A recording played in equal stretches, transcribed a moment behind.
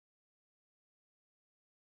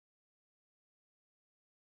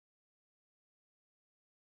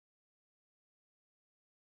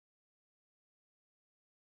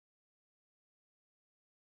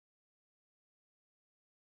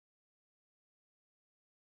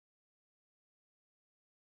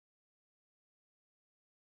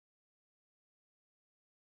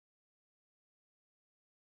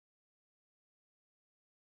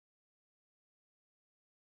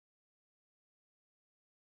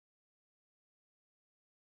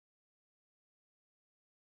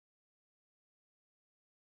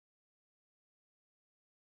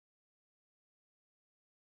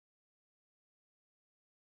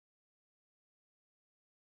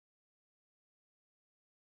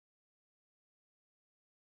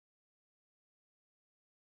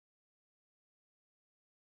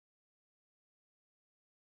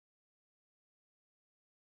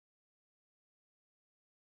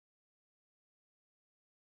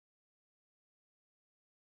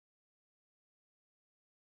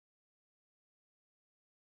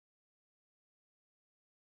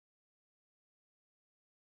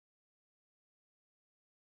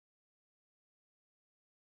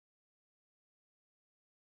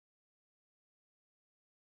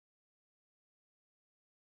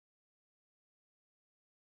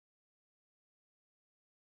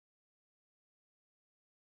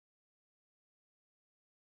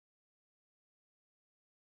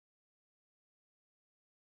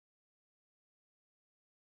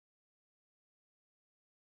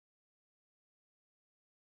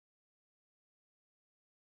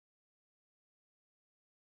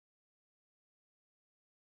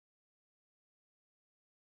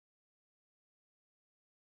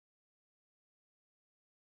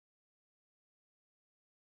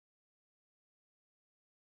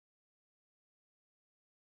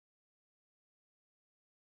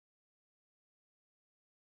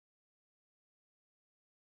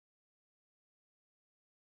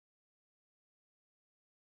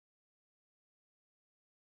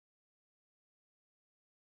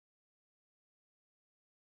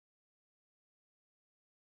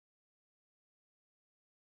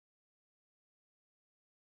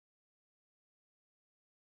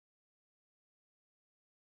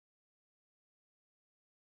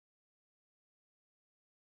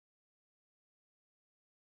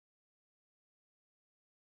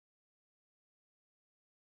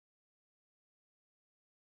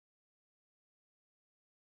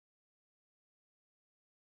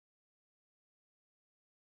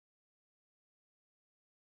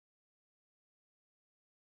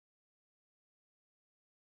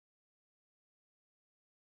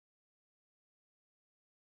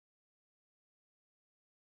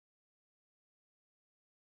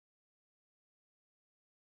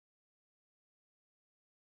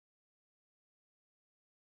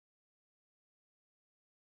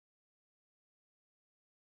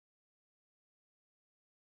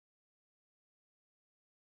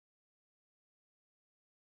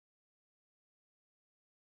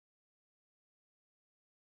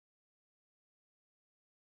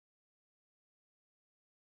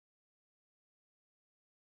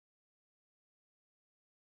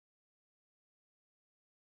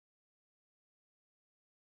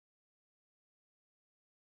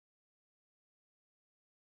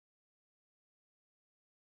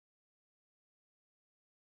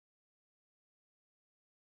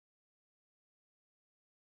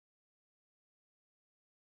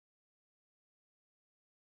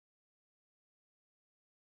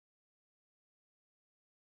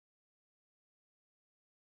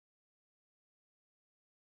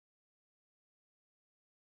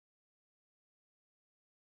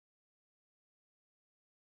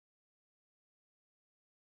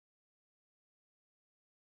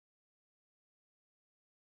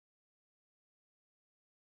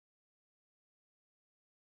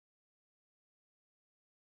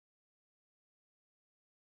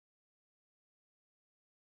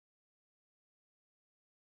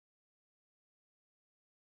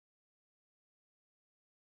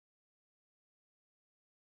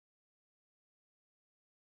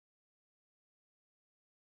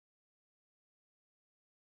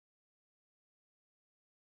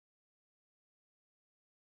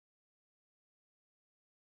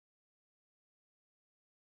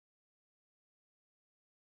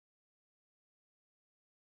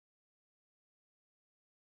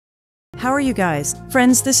How are you guys?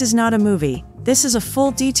 Friends, this is not a movie. This is a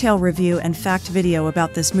full detail review and fact video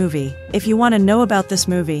about this movie. If you want to know about this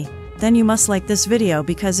movie, then you must like this video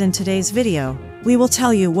because in today's video, we will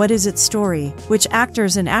tell you what is its story, which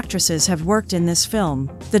actors and actresses have worked in this film.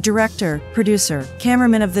 The director, producer,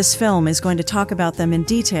 cameraman of this film is going to talk about them in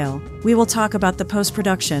detail. We will talk about the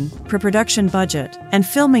post-production, pre-production budget, and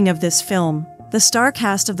filming of this film. The star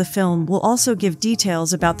cast of the film will also give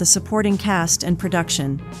details about the supporting cast and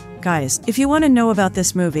production. Guys, if you want to know about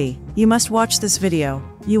this movie, you must watch this video.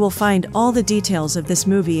 You will find all the details of this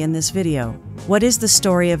movie in this video. What is the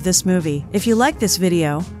story of this movie? If you like this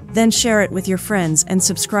video, then share it with your friends and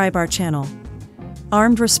subscribe our channel.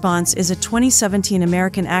 Armed Response is a 2017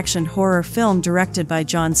 American action horror film directed by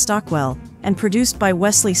John Stockwell and produced by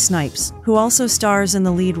Wesley Snipes, who also stars in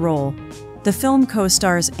the lead role. The film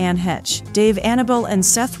co-stars Heche, Dave Annable and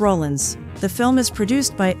Seth Rollins. The film is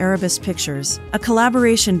produced by Erebus Pictures, a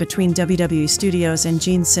collaboration between WWE Studios and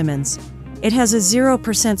Gene Simmons. It has a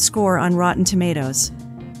 0% score on Rotten Tomatoes.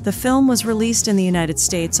 The film was released in the United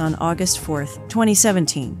States on August 4,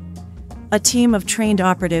 2017. A team of trained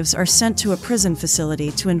operatives are sent to a prison facility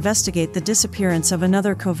to investigate the disappearance of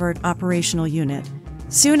another covert operational unit.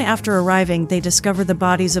 Soon after arriving, they discover the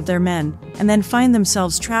bodies of their men, and then find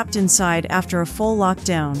themselves trapped inside after a full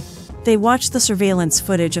lockdown. They watch the surveillance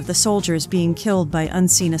footage of the soldiers being killed by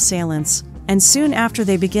unseen assailants, and soon after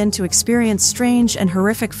they begin to experience strange and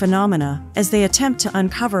horrific phenomena as they attempt to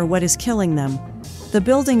uncover what is killing them. The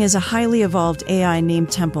building is a highly evolved AI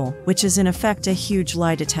named Temple, which is in effect a huge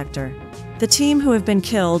lie detector. The team who have been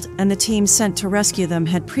killed and the team sent to rescue them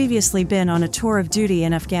had previously been on a tour of duty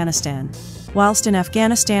in Afghanistan. Whilst in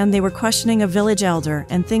Afghanistan, they were questioning a village elder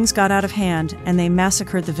and things got out of hand and they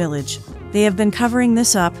massacred the village. They have been covering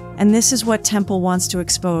this up, and this is what Temple wants to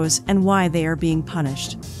expose and why they are being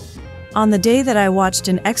punished. On the day that I watched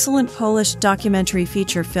an excellent Polish documentary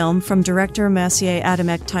feature film from director Maciej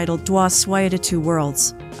Adamek titled Dwa Światy, Two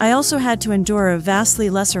Worlds, I also had to endure a vastly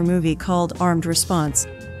lesser movie called Armed Response.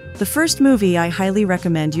 The first movie I highly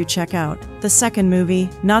recommend you check out. The second movie,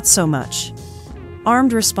 not so much.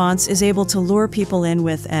 Armed Response is able to lure people in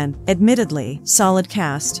with an, admittedly, solid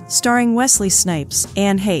cast, starring Wesley Snipes,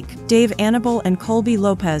 Heche, Dave Annable and Colby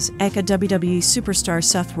Lopez, aka WWE superstar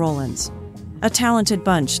Seth Rollins. A talented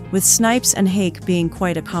bunch, with Snipes and Heche being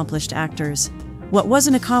quite accomplished actors. What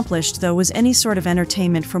wasn't accomplished, though, was any sort of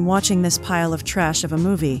entertainment from watching this pile of trash of a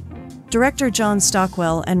movie. Director John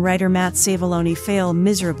Stockwell and writer Matt Savaloni fail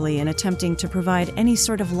miserably in attempting to provide any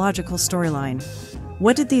sort of logical storyline.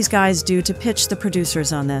 What did these guys do to pitch the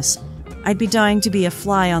producers on this? I'd be dying to be a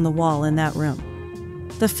fly on the wall in that room.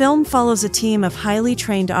 The film follows a team of highly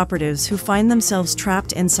trained operatives who find themselves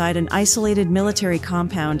trapped inside an isolated military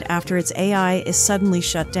compound after its AI is suddenly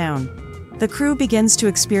shut down. The crew begins to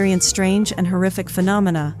experience strange and horrific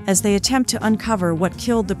phenomena as they attempt to uncover what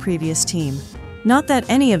killed the previous team. Not that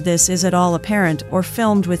any of this is at all apparent or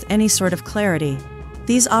filmed with any sort of clarity.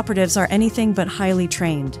 These operatives are anything but highly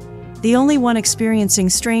trained. The only one experiencing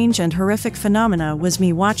strange and horrific phenomena was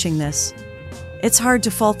me watching this. It's hard to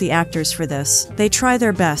fault the actors for this. They try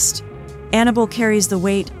their best. Annable carries the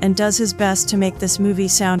weight and does his best to make this movie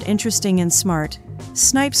sound interesting and smart.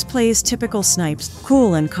 Snipes plays typical Snipes,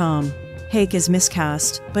 cool and calm. Heche is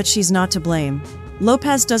miscast, but she's not to blame.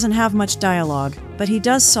 Lopez doesn't have much dialogue, but he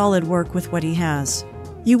does solid work with what he has.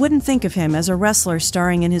 You wouldn't think of him as a wrestler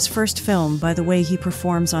starring in his first film by the way he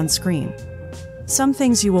performs on screen. Some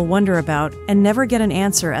things you will wonder about and never get an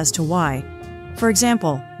answer as to why. For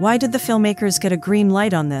example, why did the filmmakers get a green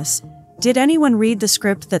light on this? Did anyone read the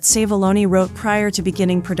script that Savaloni wrote prior to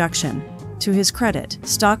beginning production? To his credit,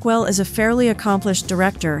 Stockwell is a fairly accomplished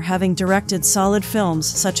director, having directed solid films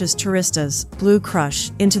such as Turistas, Blue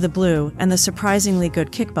Crush, Into the Blue, and the surprisingly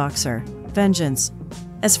good Kickboxer, Vengeance.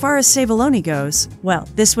 As far as Savaloni goes, well,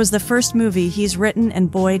 this was the first movie he's written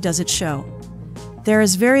and boy does it show. There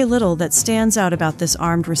is very little that stands out about this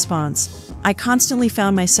Armed Response. I constantly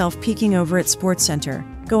found myself peeking over at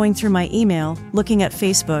SportsCenter, going through my email, looking at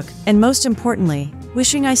Facebook, and most importantly,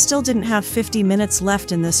 wishing I still didn't have 50 minutes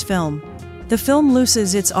left in this film. The film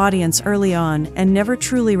loses its audience early on and never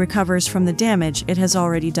truly recovers from the damage it has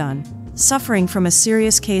already done. Suffering from a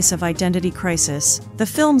serious case of identity crisis, the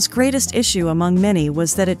film's greatest issue among many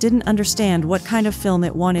was that it didn't understand what kind of film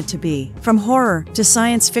it wanted to be. From horror to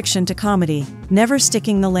science fiction to comedy, never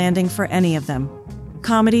sticking the landing for any of them.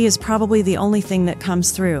 Comedy is probably the only thing that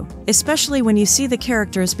comes through, especially when you see the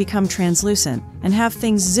characters become translucent and have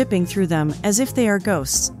things zipping through them as if they are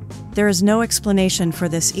ghosts. There is no explanation for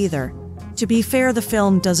this either. To be fair, the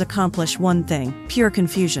film does accomplish one thing: pure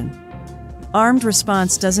confusion. Armed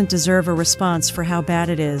Response doesn't deserve a response for how bad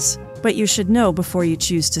it is. but you should know before you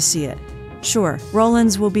choose to see it. Sure,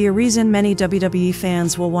 Rollins will be a reason many WWE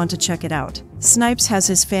fans will want to check it out. Snipes has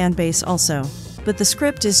his fan base also, but the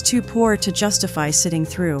script is too poor to justify sitting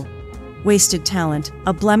through. Wasted talent,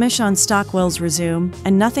 a blemish on Stockwell's resume,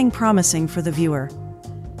 and nothing promising for the viewer.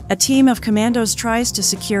 A team of commandos tries to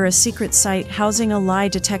secure a secret site housing a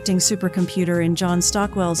lie-detecting supercomputer in John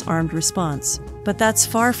Stockwell's armed response, but that's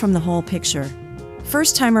far from the whole picture.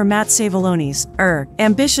 First-timer Matt Savaloni's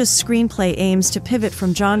ambitious screenplay aims to pivot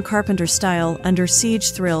from John Carpenter-style Under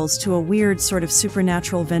Siege thrills to a weird sort of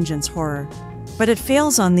supernatural vengeance horror. But it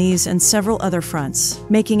fails on these and several other fronts,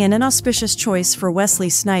 making an inauspicious choice for Wesley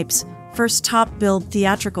Snipes' first top-billed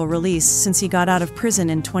theatrical release since he got out of prison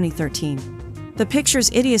in 2013. The picture's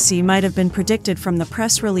idiocy might have been predicted from the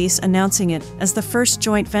press release announcing it as the first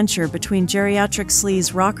joint venture between geriatric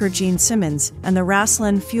sleaze rocker Gene Simmons and the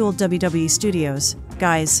wrestling-fueled WWE studios.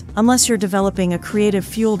 Guys, unless you're developing a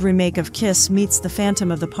creative-fueled remake of Kiss meets The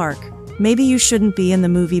Phantom of the Park, maybe you shouldn't be in the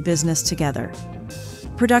movie business together.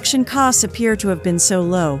 Production costs appear to have been so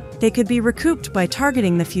low, they could be recouped by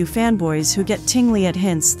targeting the few fanboys who get tingly at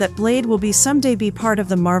hints that Blade will someday be part of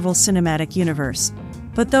the Marvel Cinematic Universe.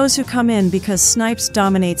 But those who come in because Snipes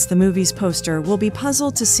dominates the movie's poster will be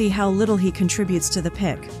puzzled to see how little he contributes to the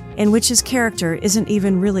pic, in which his character isn't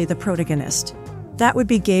even really the protagonist. That would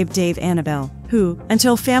be Gabe Dave Annable, who,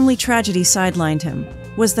 until family tragedy sidelined him,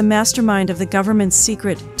 was the mastermind of the government's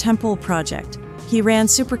secret Temple project. He ran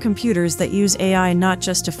supercomputers that use AI not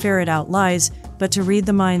just to ferret out lies, but to read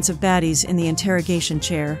the minds of baddies in the interrogation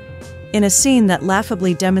chair. In a scene that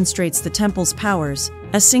laughably demonstrates the Temple's powers,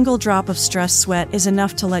 a single drop of stress sweat is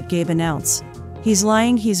enough to let Gabe announce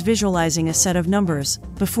he's visualizing a set of numbers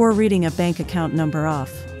before reading a bank account number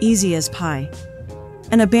off. Easy as pie.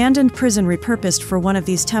 An abandoned prison repurposed for one of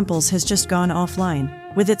these temples has just gone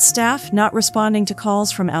offline, with its staff not responding to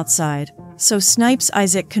calls from outside. So Snipes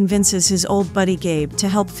Isaac convinces his old buddy Gabe to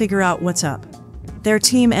help figure out what's up. Their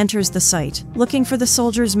team enters the site, looking for the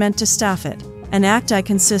soldiers meant to staff it. An act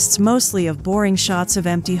consists mostly of boring shots of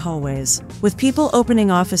empty hallways, with people opening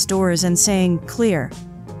office doors and saying, "Clear."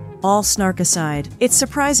 All snark aside, it's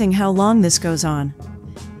surprising how long this goes on.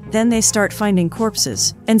 Then they start finding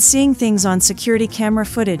corpses, and seeing things on security camera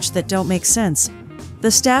footage that don't make sense.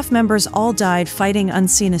 The staff members all died fighting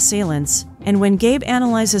unseen assailants, and when Gabe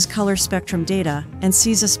analyzes color spectrum data and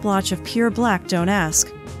sees a splotch of pure black, don't ask,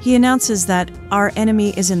 he announces that our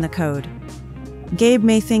enemy is in the code. Gabe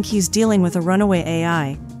may think he's dealing with a runaway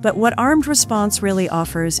AI, but what Armed Response really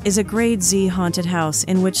offers is a Grade Z haunted house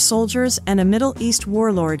in which soldiers and a Middle East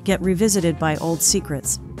warlord get revisited by old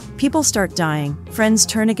secrets. People start dying, friends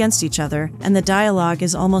turn against each other, and the dialogue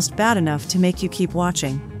is almost bad enough to make you keep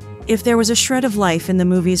watching. If there was a shred of life in the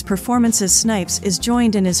movie's performances, Snipes is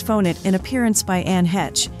joined in his phone-it in appearance by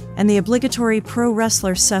Heche and the obligatory pro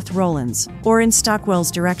wrestler Seth Rollins, or in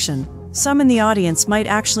Stockwell's direction. Some in the audience might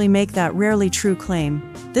actually make that rarely true claim.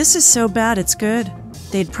 This is so bad it's good.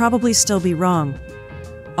 They'd probably still be wrong.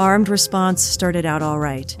 Armed Response started out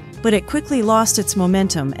alright, but it quickly lost its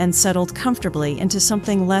momentum and settled comfortably into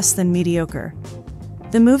something less than mediocre.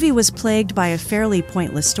 The movie was plagued by a fairly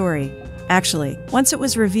pointless story. Actually, once it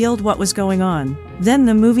was revealed what was going on, then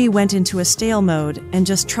the movie went into a stale mode and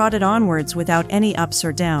just trotted onwards without any ups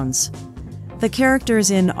or downs. The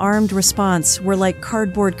characters in Armed Response were like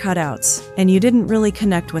cardboard cutouts, and you didn't really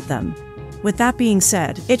connect with them. With that being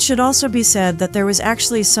said, it should also be said that there was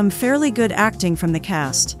actually some fairly good acting from the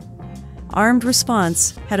cast. Armed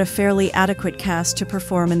Response had a fairly adequate cast to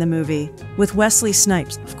perform in the movie, with Wesley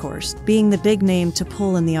Snipes, of course, being the big name to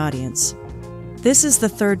pull in the audience. This is the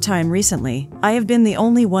third time recently I have been the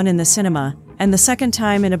only one in the cinema, and the second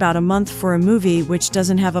time in about a month for a movie which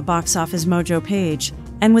doesn't have a box office mojo page,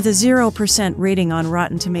 and with a 0% rating on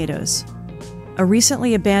Rotten Tomatoes. A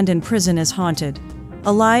recently abandoned prison is haunted,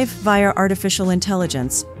 alive via artificial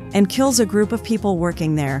intelligence, and kills a group of people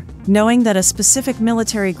working there, knowing that a specific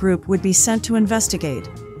military group would be sent to investigate,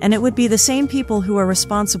 and it would be the same people who are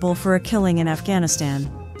responsible for a killing in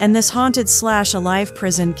Afghanistan. And this haunted/alive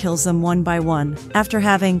prison kills them one by one, after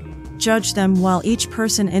having judged them while each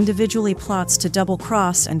person individually plots to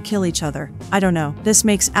double-cross and kill each other. I don't know, this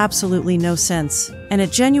makes absolutely no sense, and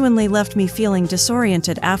it genuinely left me feeling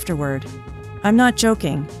disoriented afterward. I'm not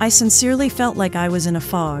joking, I sincerely felt like I was in a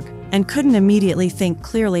fog, and couldn't immediately think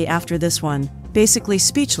clearly after this one, basically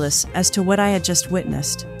speechless as to what I had just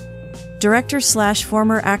witnessed.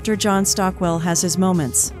 Director/former actor John Stockwell has his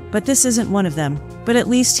moments, but this isn't one of them. But at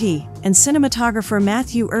least he, and cinematographer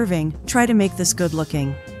Matthew Irving, try to make this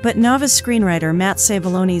good-looking. But novice screenwriter Matt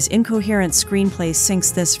Savaloni's incoherent screenplay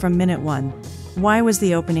sinks this from minute one. Why was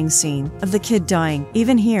the opening scene of the kid dying,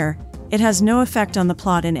 even here, It has no effect on the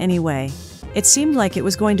plot in any way. It seemed like it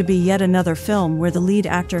was going to be yet another film where the lead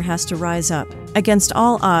actor has to rise up against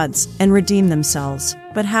all odds and redeem themselves,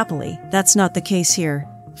 but happily, that's not the case here.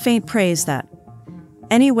 Faint praise that.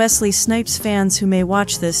 Any Wesley Snipes fans who may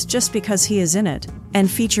watch this just because he is in it,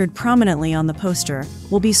 and featured prominently on the poster,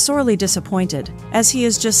 will be sorely disappointed, as he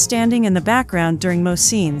is just standing in the background during most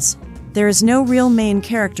scenes. There is no real main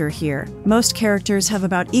character here. Most characters have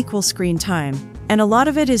about equal screen time, and a lot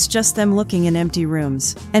of it is just them looking in empty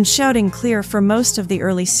rooms and shouting clear for most of the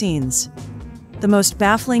early scenes. The most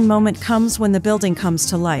baffling moment comes when the building comes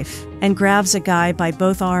to life and grabs a guy by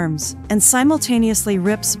both arms and simultaneously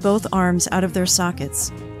rips both arms out of their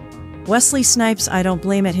sockets. Wesley Snipes, I don't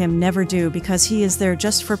blame him, never do, because he is there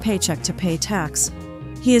just for paycheck to pay tax.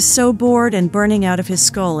 He is so bored and burning out of his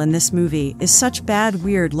skull in this movie is such bad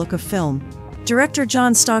weird look of film. Director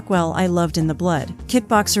John Stockwell I loved in The Blood.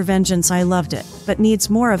 Kickboxer Vengeance I loved it, but needs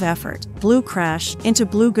more of effort. Blue Crash, into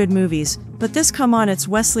blue good movies, but this come on it's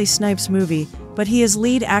Wesley Snipes movie, but he is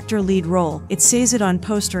lead actor lead role. It says it on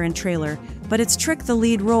poster and trailer, but it's Trick the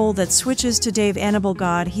lead role that switches to Dave Annable.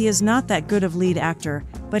 God, he is not that good of lead actor,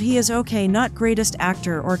 but he is okay, not greatest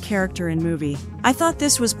actor or character in movie. I thought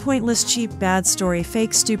this was pointless, cheap, bad story,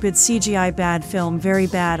 fake, stupid CGI, bad film, very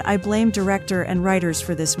bad. I blame director and writers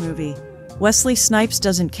for this movie. Wesley Snipes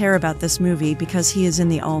doesn't care about this movie because he is in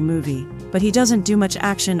the all movie, but he doesn't do much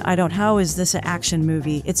action. I don't. How is this an action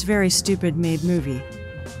movie? It's very stupid made movie.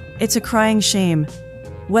 It's a crying shame.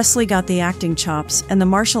 Wesley got the acting chops and the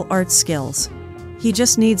martial arts skills. He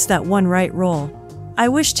just needs that one right role. I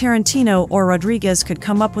wish Tarantino or Rodriguez could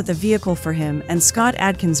come up with a vehicle for him and Scott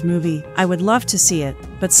Adkins movie. I would love to see it,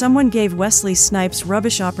 but someone gave Wesley Snipes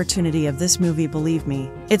rubbish opportunity of this movie, believe me.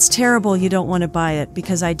 It's terrible, you don't want to buy it,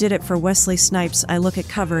 because I did it for Wesley Snipes. I look at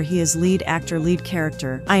cover, he is lead actor, lead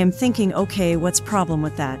character. I am thinking, okay, what's problem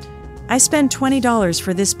with that? I spend $20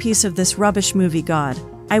 for this piece of this rubbish movie, God.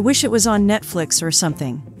 I wish it was on Netflix or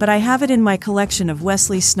something, but I have it in my collection of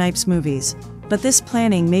Wesley Snipes movies. But this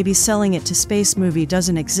planning, maybe selling it to space movie,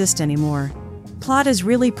 doesn't exist anymore. Plot is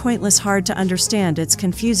really pointless, hard to understand, it's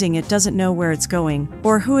confusing, it doesn't know where it's going,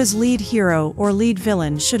 or who is lead hero or lead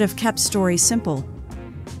villain. Should have kept story simple.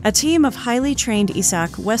 A team of highly trained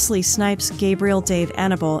Isaac, Wesley Snipes, Gabriel Dave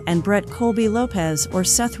Annable, and Brett Colby Lopez, or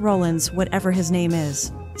Seth Rollins, whatever his name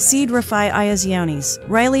is. Seed Rafai Ayazianis,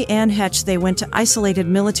 Riley and Heche. They went to isolated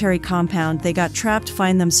military compound, they got trapped,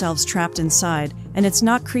 find themselves trapped inside, and it's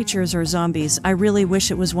not creatures or zombies. I really wish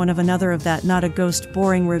it was one of another of that, not a ghost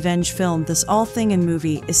boring revenge film. This all thing in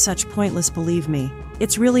movie is such pointless, believe me.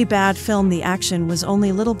 It's really bad film, the action was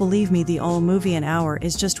only little, believe me. The all movie an hour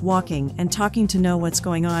is just walking and talking to know what's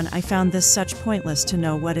going on. I found this such pointless to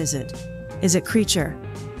know what is it. Is it creature?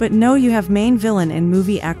 But no, you have main villain in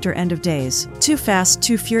movie actor End of Days. Too Fast,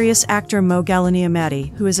 Too Furious actor Mo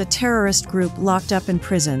Galaniamati, who is a terrorist group locked up in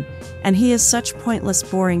prison, and he is such pointless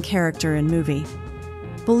boring character in movie.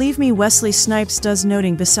 Believe me, Wesley Snipes does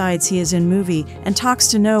noting besides he is in movie and talks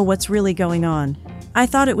to know what's really going on. I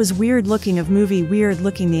thought it was weird looking of movie, weird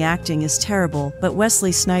looking, the acting is terrible, but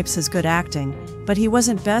Wesley Snipes has good acting, but he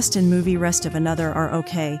wasn't best in movie. Rest of another are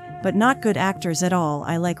okay, but not good actors at all.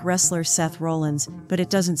 I like wrestler Seth Rollins, but it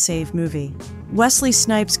doesn't save movie. Wesley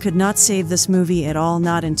Snipes could not save this movie at all,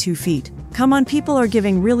 not in 2 feet. Come on, people are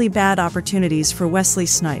giving really bad opportunities for Wesley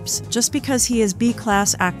Snipes. Just because he is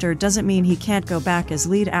B-class actor doesn't mean he can't go back as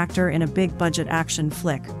lead actor in a big budget action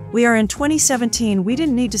flick. We are in 2017, we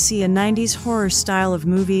didn't need to see a 90s horror style of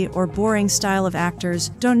movie or boring style of actors.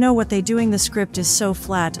 Don't know what they doing, the script is so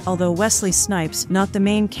flat. Although Wesley Snipes, not the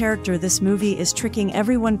main character, this movie is tricking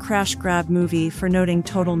everyone. Crash grab movie for noting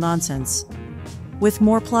total nonsense. With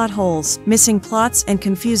more plot holes, missing plots, and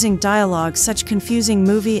confusing dialogue. Such confusing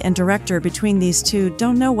movie and director between these two.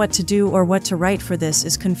 Don't know what to do or what to write for this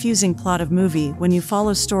is confusing plot of movie. When you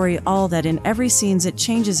follow story all that in every scenes, it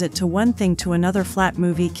changes it to one thing to another. Flat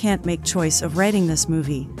movie, can't make choice of writing this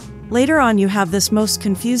movie. Later on you have this most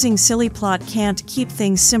confusing silly plot, can't keep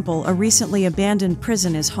things simple. A recently abandoned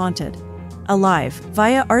prison is haunted alive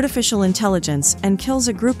via artificial intelligence and kills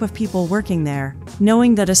a group of people working there,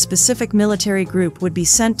 knowing that a specific military group would be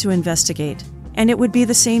sent to investigate. And it would be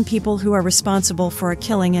the same people who are responsible for a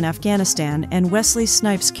killing in Afghanistan, and Wesley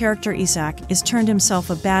Snipes' character Isaac is turned himself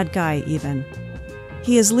a bad guy even.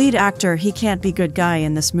 He is lead actor, he can't be good guy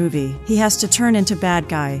in this movie. He has to turn into bad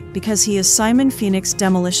guy, because he is Simon Phoenix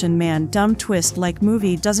Demolition Man. Dumb twist, like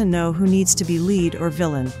movie doesn't know who needs to be lead or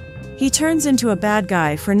villain. He turns into a bad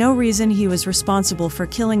guy for no reason. He was responsible for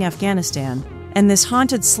killing Afghanistan, and this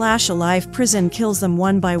haunted/alive prison kills them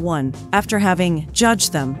one by one, after having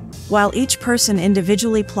judged them, while each person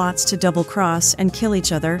individually plots to double-cross and kill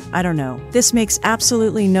each other. I don't know. This makes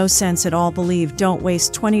absolutely no sense at all. Believe don't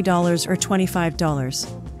waste $20 or $25.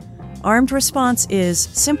 Armed Response is,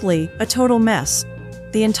 simply, a total mess.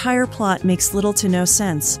 The entire plot makes little to no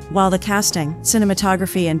sense, while the casting,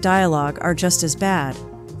 cinematography, and dialogue are just as bad.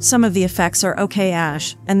 Some of the effects are okay,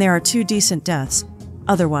 and there are 2 decent deaths.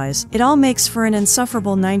 Otherwise, it all makes for an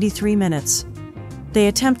insufferable 93 minutes. They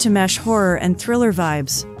attempt to mesh horror and thriller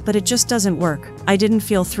vibes, but it just doesn't work. I didn't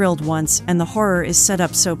feel thrilled once, and the horror is set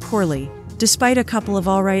up so poorly, despite a couple of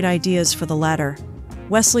alright ideas for the latter.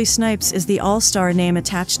 Wesley Snipes is the all-star name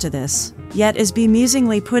attached to this, yet is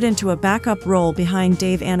bemusingly put into a backup role behind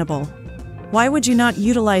Dave Annable. Why would you not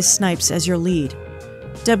utilize Snipes as your lead?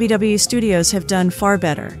 WW Studios have done far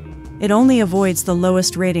better. It only avoids the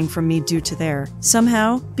lowest rating from me due to there,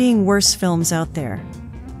 somehow, being worse films out there.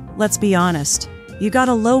 Let's be honest. You got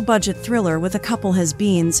a low-budget thriller with a couple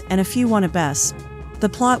has-beens and a few wanna-bests. The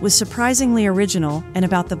plot was surprisingly original and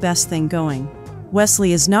about the best thing going.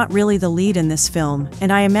 Wesley is not really the lead in this film,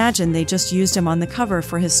 and I imagine they just used him on the cover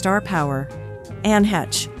for his star power. Anne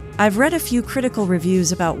Heche. I've read a few critical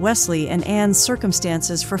reviews about Wesley and Anne's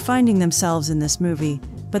circumstances for finding themselves in this movie,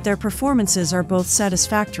 but their performances are both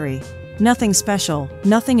satisfactory. Nothing special,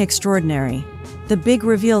 nothing extraordinary. The big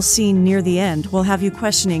reveal scene near the end will have you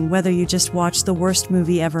questioning whether you just watched the worst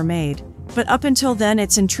movie ever made. But up until then,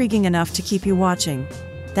 it's intriguing enough to keep you watching.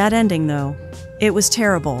 That ending, though, it was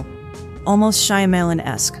terrible. Almost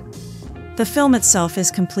Shyamalan-esque. The film itself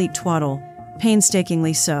is complete twaddle,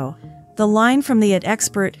 painstakingly so. The line from the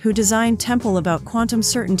expert who designed Temple about quantum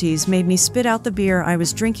certainties made me spit out the beer I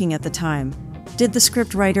was drinking at the time. Did the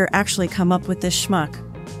scriptwriter actually come up with this schmuck?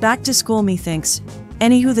 Back to school, me thinks.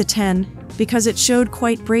 Anywho, the 10, because it showed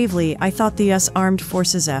quite bravely, I thought the US Armed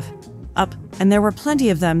Forces up, and there were plenty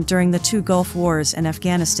of them during the 2 Gulf Wars and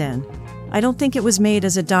Afghanistan. I don't think it was made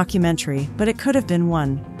as a documentary, but it could have been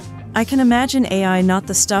one. I can imagine AI not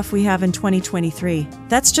the stuff we have in 2023.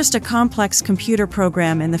 That's just a complex computer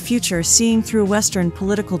program in the future seeing through Western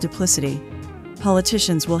political duplicity.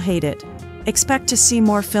 Politicians will hate it. Expect to see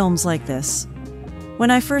more films like this. When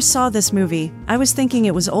I first saw this movie, I was thinking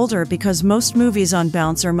it was older because most movies on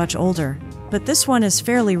Bounce are much older. But this one is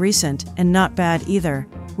fairly recent, and not bad either.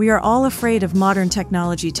 We are all afraid of modern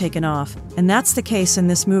technology taking off, and that's the case in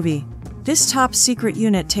this movie. This top-secret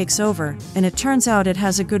unit takes over, and it turns out it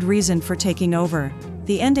has a good reason for taking over.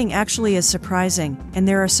 The ending actually is surprising, and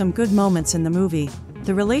there are some good moments in the movie.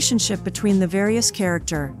 The relationship between the various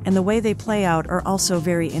characters and the way they play out are also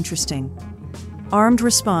very interesting. Armed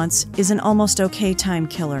Response is an almost okay time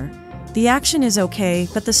killer. The action is okay,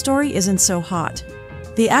 but the story isn't so hot.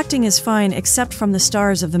 The acting is fine except from the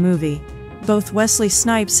stars of the movie. Both Wesley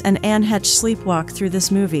Snipes and Anne Heche sleepwalk through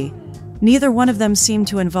this movie. Neither one of them seem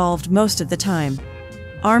to involved most of the time.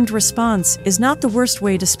 Armed Response is not the worst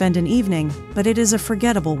way to spend an evening, but it is a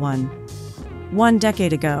forgettable one. 1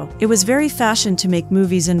 decade ago, it was very fashioned to make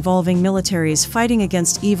movies involving militaries fighting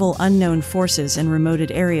against evil unknown forces in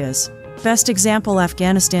remote areas. Best example,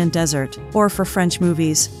 Afghanistan desert, or for French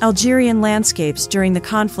movies, Algerian landscapes during the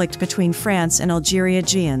conflict between France and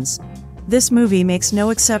Algerians. This movie makes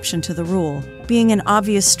no exception to the rule, being an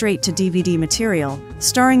obvious straight-to-DVD material,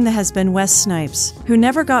 starring the has-been Wes Snipes, who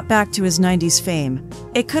never got back to his 90s fame.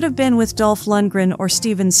 It could have been with Dolph Lundgren or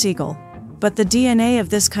Steven Seagal. But the DNA of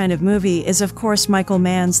this kind of movie is of course Michael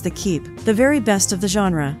Mann's The Keep, the very best of the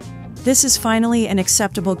genre. This is finally an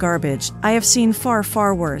acceptable garbage. I have seen far,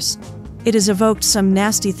 far worse. It has evoked some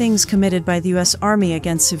nasty things committed by the US Army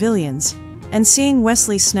against civilians, and seeing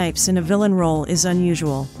Wesley Snipes in a villain role is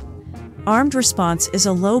unusual. Armed Response is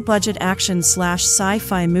a low-budget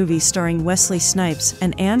action/sci-fi movie starring Wesley Snipes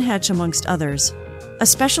and Anne Heche amongst others. A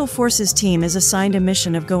special forces team is assigned a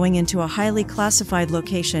mission of going into a highly classified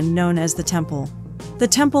location known as the Temple. The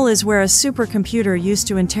Temple is where a supercomputer used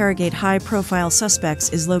to interrogate high-profile suspects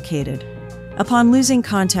is located. Upon losing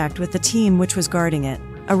contact with the team which was guarding it,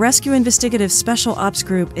 a rescue investigative special ops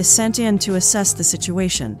group is sent in to assess the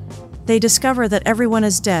situation. They discover that everyone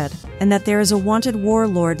is dead, and that there is a wanted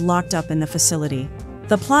warlord locked up in the facility.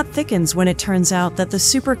 The plot thickens when it turns out that the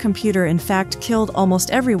supercomputer in fact killed almost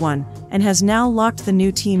everyone, and has now locked the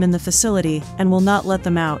new team in the facility, and will not let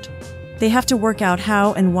them out. They have to work out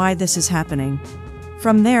how and why this is happening.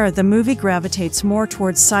 From there, the movie gravitates more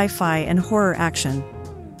towards sci-fi and horror action.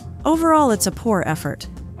 Overall, it's a poor effort.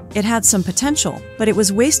 It had some potential, but it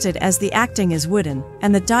was wasted as the acting is wooden,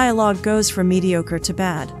 and the dialogue goes from mediocre to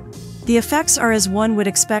bad. The effects are as one would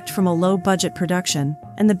expect from a low-budget production,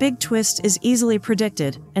 and the big twist is easily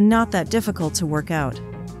predicted and not that difficult to work out.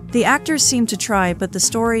 The actors seem to try, but the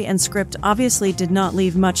story and script obviously did not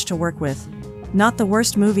leave much to work with. Not the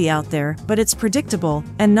worst movie out there, but it's predictable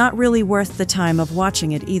and not really worth the time of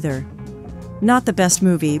watching it either. Not the best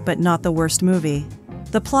movie, but not the worst movie.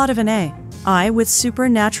 The plot of an AI with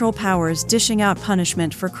supernatural powers dishing out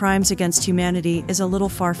punishment for crimes against humanity is a little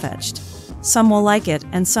far-fetched. Some will like it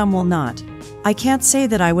and some will not. I can't say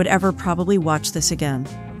that I would ever probably watch this again.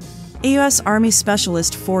 U.S. Army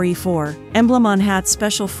Specialist 4E4, emblem on hat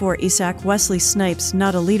Special 4 ESAC Wesley Snipes,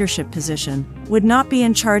 not a leadership position, would not be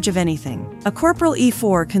in charge of anything. A Corporal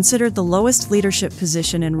E4 considered the lowest leadership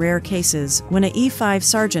position in rare cases when a E5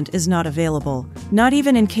 sergeant is not available, not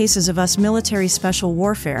even in cases of US military special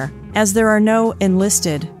warfare, as there are no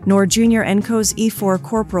enlisted nor junior ENCOs E4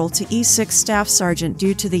 corporal to E6 staff sergeant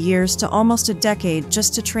due to the years to almost a decade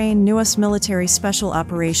just to train new US military special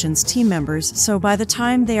operations team members, so by the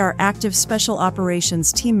time they are active special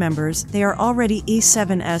operations team members, they are already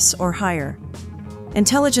E7S or higher.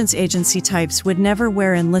 Intelligence agency types would never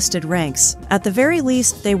wear enlisted ranks. At the very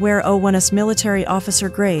least, they wear O1S military officer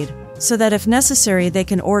grade, so that if necessary they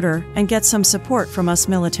can order and get some support from us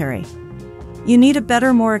military. You need a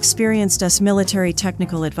better, more experienced US military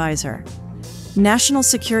technical advisor. National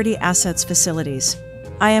Security Assets Facilities.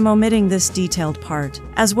 I am omitting this detailed part,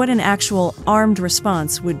 as what an actual armed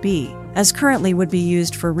response would be, as currently would be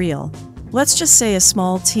used for real. Let's just say a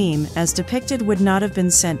small team, as depicted, would not have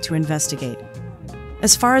been sent to investigate.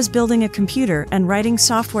 As far as building a computer and writing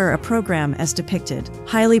software, a program as depicted,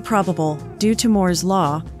 highly probable, due to Moore's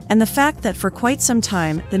law, and the fact that for quite some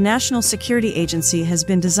time the National Security Agency has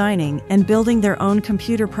been designing and building their own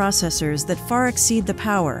computer processors that far exceed the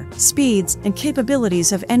power, speeds, and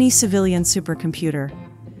capabilities of any civilian supercomputer.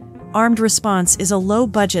 Armed Response is a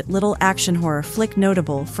low-budget little action horror flick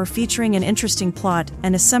notable for featuring an interesting plot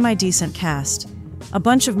and a semi-decent cast. A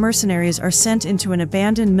bunch of mercenaries are sent into an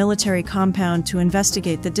abandoned military compound to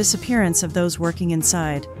investigate the disappearance of those working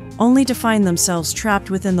inside, only to find themselves trapped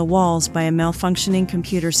within the walls by a malfunctioning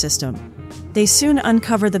computer system. They soon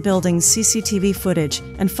uncover the building's CCTV footage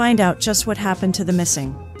and find out just what happened to the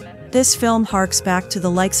missing. This film harks back to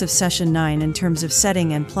the likes of Session 9 in terms of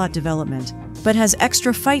setting and plot development, but has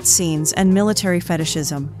extra fight scenes and military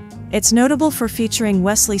fetishism. It's notable for featuring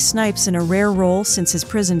Wesley Snipes in a rare role since his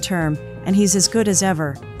prison term, and he's as good as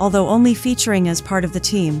ever, although only featuring as part of the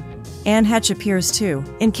team. Heche appears too,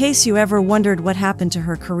 in case you ever wondered what happened to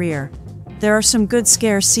her career. There are some good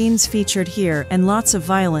scare scenes featured here and lots of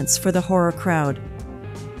violence for the horror crowd.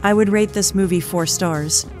 I would rate this movie 4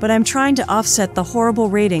 stars, but I'm trying to offset the horrible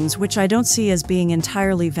ratings which I don't see as being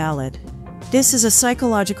entirely valid. This is a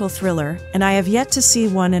psychological thriller, and I have yet to see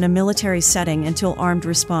one in a military setting until Armed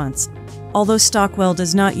Response. Although Stockwell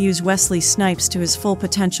does not use Wesley Snipes to his full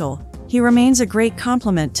potential, he remains a great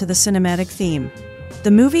complement to the cinematic theme.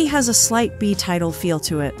 The movie has a slight B-title feel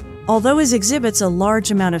to it, although it exhibits a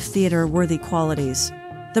large amount of theater-worthy qualities.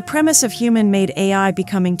 The premise of human-made AI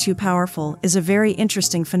becoming too powerful is a very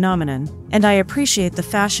interesting phenomenon, and I appreciate the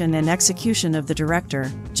fashion and execution of the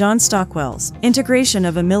director, John Stockwell's integration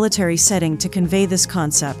of a military setting to convey this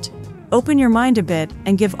concept. Open your mind a bit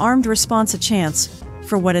and give Armed Response a chance,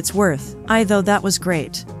 for what it's worth. Though that was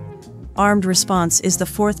great. Armed Response is the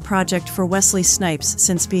 4th project for Wesley Snipes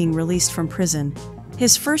since being released from prison.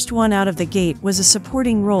 His first one out of the gate was a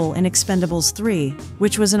supporting role in Expendables 3,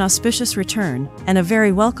 which was an auspicious return, and a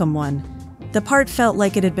very welcome one. The part felt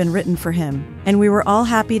like it had been written for him, and we were all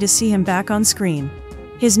happy to see him back on screen.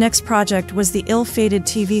 His next project was the ill-fated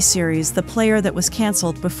TV series The Player that was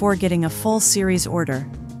cancelled before getting a full series order.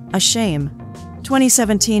 A shame.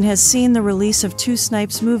 2017 has seen the release of 2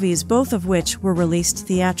 Snipes movies, both of which were released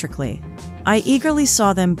theatrically. I eagerly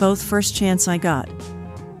saw them both first chance I got.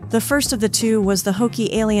 The first of the 2 was the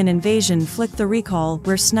hokey alien invasion flick The Recall,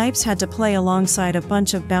 where Snipes had to play alongside a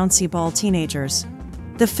bunch of bouncy ball teenagers.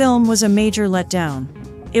 The film was a major letdown.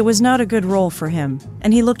 It was not a good role for him,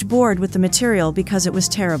 and he looked bored with the material because it was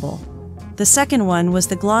terrible. The second one was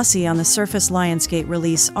the glossy on the surface Lionsgate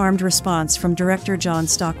release Armed Response from director John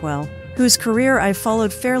Stockwell, whose career I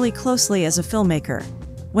followed fairly closely as a filmmaker.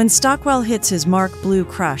 When Stockwell hits his Mark Blue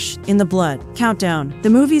crush, In the Blood Countdown, the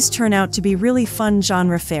movies turn out to be really fun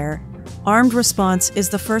genre fare. Armed Response is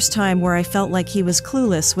the first time where I felt like he was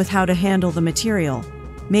clueless with how to handle the material.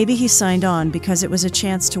 Maybe he signed on because it was a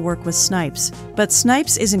chance to work with Snipes, but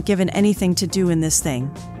Snipes isn't given anything to do in this thing.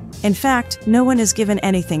 In fact, no one is given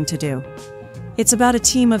anything to do. It's about a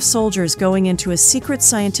team of soldiers going into a secret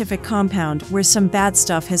scientific compound where some bad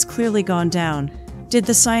stuff has clearly gone down. Did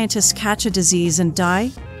the scientists catch a disease and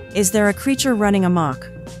die? Is there a creature running amok?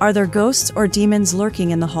 Are there ghosts or demons lurking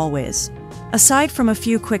in the hallways? Aside from a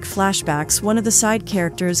few quick flashbacks, one of the side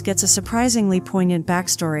characters gets a surprisingly poignant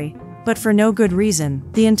backstory, but for no good reason.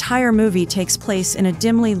 The entire movie takes place in a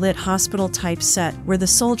dimly lit hospital-type set where the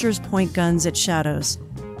soldiers point guns at shadows.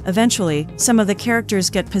 Eventually, some of the characters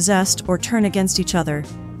get possessed or turn against each other,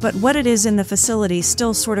 but what it is in the facility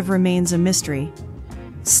still sort of remains a mystery.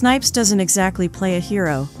 Snipes doesn't exactly play a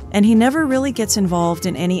hero, and he never really gets involved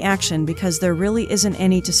in any action because there really isn't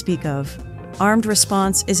any to speak of. Armed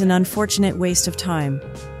response is an unfortunate waste of time.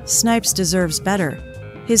 Snipes deserves better.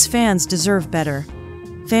 His fans deserve better.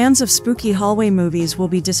 Fans of spooky hallway movies will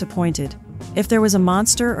be disappointed. If there was a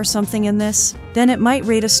monster or something in this, then it might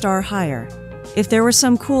rate a star higher. If there were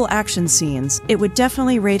some cool action scenes, it would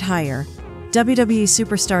definitely rate higher. WWE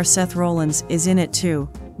superstar Seth Rollins is in it too,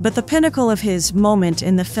 but the pinnacle of his moment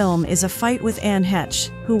in the film is a fight with Heche,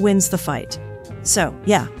 who wins the fight. So,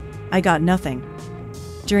 yeah, I got nothing.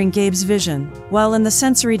 During Gabe's vision, while in the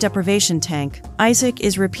sensory deprivation tank, Isaac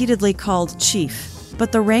is repeatedly called Chief,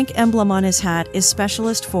 but the rank emblem on his hat is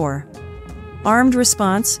Specialist 4. Armed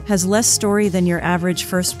Response has less story than your average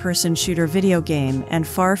first-person shooter video game and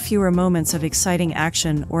far fewer moments of exciting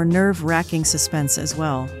action or nerve-wracking suspense as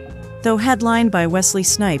well. Though headlined by Wesley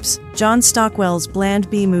Snipes, John Stockwell's bland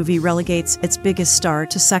B-movie relegates its biggest star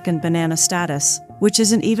to second banana status, which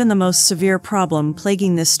isn't even the most severe problem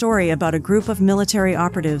plaguing this story about a group of military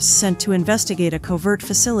operatives sent to investigate a covert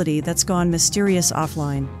facility that's gone mysterious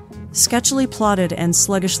offline. Sketchily plotted and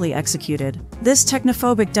sluggishly executed, this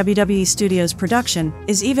technophobic WWE Studios production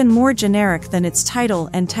is even more generic than its title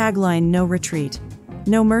and tagline "No Retreat,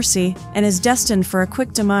 No Mercy," and is destined for a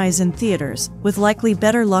quick demise in theaters, with likely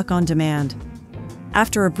better luck on demand.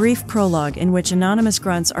 After a brief prologue in which anonymous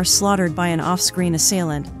grunts are slaughtered by an off-screen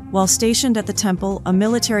assailant, while stationed at the temple, a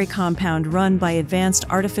military compound run by advanced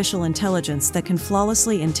artificial intelligence that can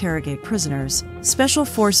flawlessly interrogate prisoners, Special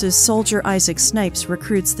Forces soldier Isaac Snipes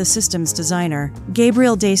recruits the system's designer,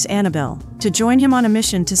 Gabriel Dace Annable, to join him on a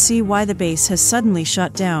mission to see why the base has suddenly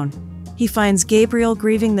shut down. He finds Gabriel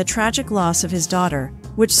grieving the tragic loss of his daughter,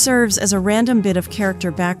 which serves as a random bit of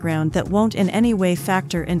character background that won't in any way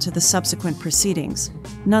factor into the subsequent proceedings.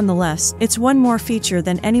 Nonetheless, it's one more feature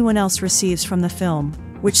than anyone else receives from the film,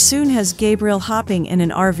 which soon has Gabriel hopping in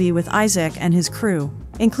an RV with Isaac and his crew,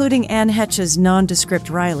 including Heche's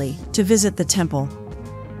nondescript Riley, to visit the temple.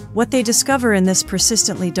 What they discover in this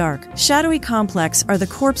persistently dark, shadowy complex are the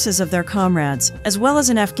corpses of their comrades, as well as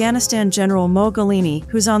an Afghanistan General Mogolini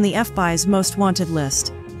who's on the FBI's most wanted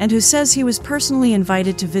list, and who says he was personally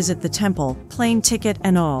invited to visit the temple, plane ticket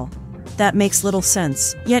and all. That makes little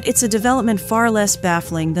sense, yet it's a development far less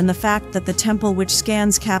baffling than the fact that the temple, which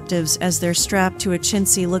scans captives as they're strapped to a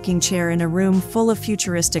chintzy-looking chair in a room full of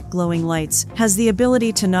futuristic glowing lights, has the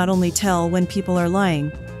ability to not only tell when people are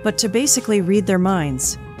lying, but to basically read their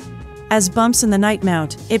minds. As bumps in the night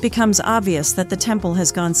mount, it becomes obvious that the temple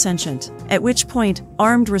has gone sentient, at which point,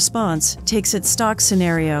 Armed Response takes its stock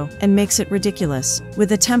scenario and makes it ridiculous, with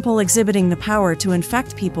the temple exhibiting the power to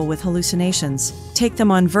infect people with hallucinations, take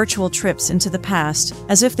them on virtual trips into the past,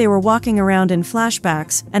 as if they were walking around in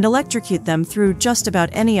flashbacks, and electrocute them through just about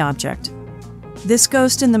any object. This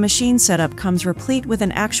Ghost in the Machine setup comes replete with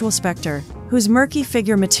an actual specter, whose murky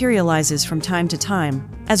figure materializes from time to time,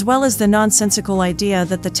 as well as the nonsensical idea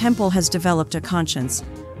that the temple has developed a conscience.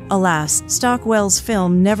 Alas, Stockwell's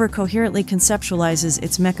film never coherently conceptualizes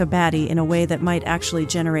its mecha baddie in a way that might actually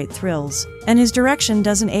generate thrills, and his direction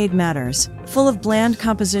doesn't aid matters. Full of bland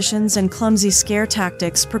compositions and clumsy scare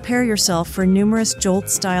tactics, prepare yourself for numerous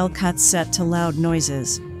Jolt-style cuts set to loud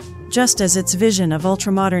noises. Just as its vision of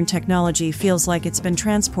ultramodern technology feels like it's been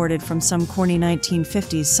transported from some corny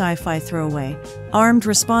 1950s sci-fi throwaway. Armed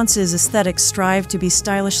Response's aesthetics strive to be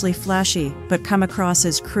stylishly flashy, but come across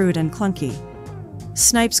as crude and clunky.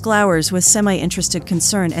 Snipes glowers with semi-interested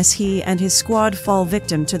concern as he and his squad fall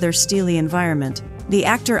victim to their steely environment, the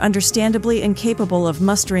actor understandably incapable of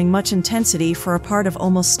mustering much intensity for a part of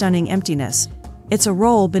almost stunning emptiness. It's a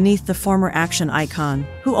role beneath the former action icon,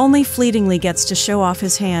 who only fleetingly gets to show off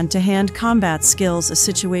his hand-to-hand combat skills, a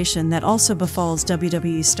situation that also befalls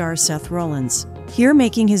WWE star Seth Rollins, here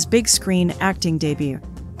making his big-screen acting debut.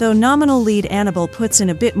 Though nominal lead Annable puts in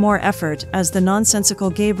a bit more effort as the nonsensical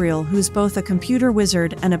Gabriel, who's both a computer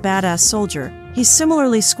wizard and a badass soldier, he's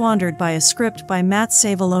similarly squandered by a script by Matt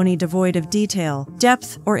Savaloni devoid of detail,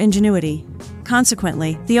 depth, or ingenuity.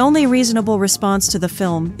 Consequently, the only reasonable response to the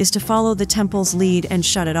film is to follow the temple's lead and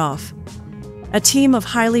shut it off. A team of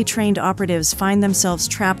highly trained operatives find themselves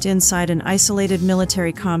trapped inside an isolated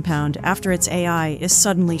military compound after its AI is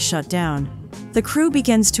suddenly shut down. The crew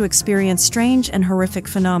begins to experience strange and horrific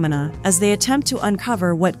phenomena as they attempt to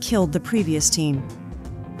uncover what killed the previous team.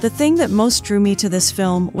 The thing that most drew me to this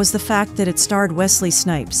film was the fact that it starred Wesley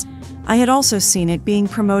Snipes. I had also seen it being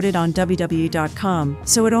promoted on WWE.com,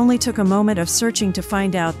 so it only took a moment of searching to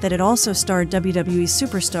find out that it also starred WWE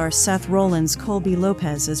superstar Seth Rollins' Colby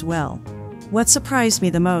Lopez as well. What surprised me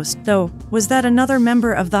the most, though, was that another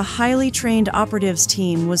member of the highly trained operatives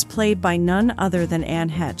team was played by none other than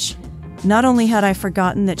Heche. Not only had I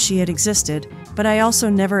forgotten that she had existed, but I also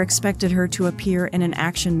never expected her to appear in an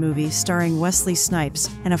action movie starring Wesley Snipes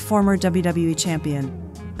and a former WWE champion.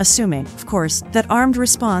 Assuming, of course, that Armed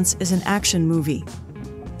Response is an action movie.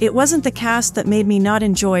 It wasn't the cast that made me not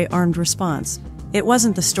enjoy Armed Response. It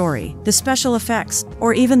wasn't the story, the special effects,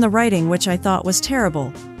 or even the writing, which I thought was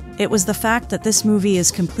terrible. It was the fact that this movie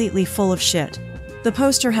is completely full of shit. The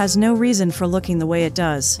poster has no reason for looking the way it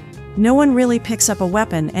does. No one really picks up a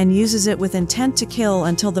weapon and uses it with intent to kill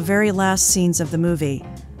until the very last scenes of the movie.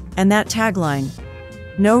 And that tagline,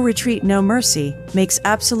 "No retreat, no mercy," makes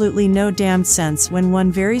absolutely no damn sense when one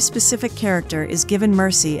very specific character is given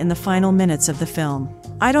mercy in the final minutes of the film.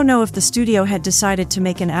 I don't know if the studio had decided to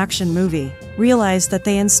make an action movie, realized that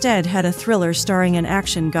they instead had a thriller starring an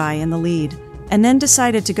action guy in the lead, and then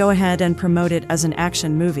decided to go ahead and promote it as an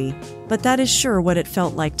action movie, but that is sure what it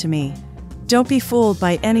felt like to me. Don't be fooled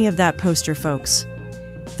by any of that poster, folks.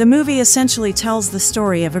 The movie essentially tells the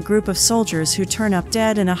story of a group of soldiers who turn up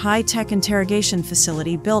dead in a high-tech interrogation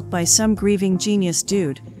facility built by some grieving genius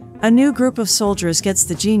dude. A new group of soldiers gets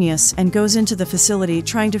the genius and goes into the facility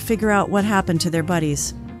trying to figure out what happened to their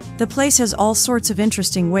buddies. The place has all sorts of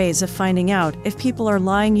interesting ways of finding out if people are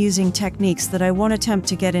lying using techniques that I won't attempt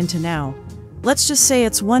to get into now. Let's just say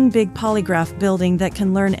it's one big polygraph building that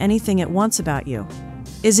can learn anything it wants about you.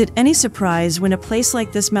 Is it any surprise when a place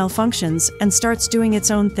like this malfunctions and starts doing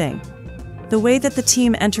its own thing? The way that the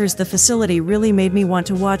team enters the facility really made me want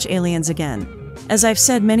to watch Aliens again. As I've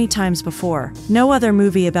said many times before, no other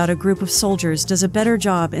movie about a group of soldiers does a better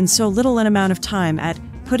job in so little an amount of time at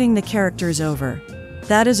putting the characters over.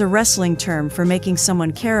 That is a wrestling term for making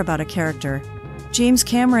someone care about a character. James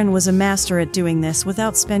Cameron was a master at doing this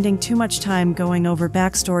without spending too much time going over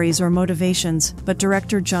backstories or motivations, but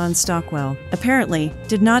director John Stockwell, apparently,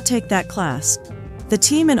 did not take that class. The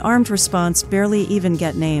team in Armed Response barely even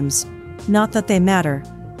get names. Not that they matter.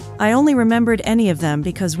 I only remembered any of them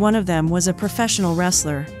because one of them was a professional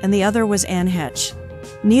wrestler, and the other was Heche.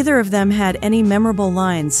 Neither of them had any memorable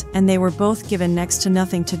lines, and they were both given next to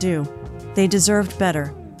nothing to do. They deserved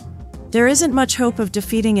better. There isn't much hope of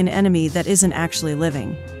defeating an enemy that isn't actually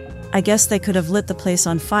living. I guess they could have lit the place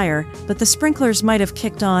on fire, but the sprinklers might have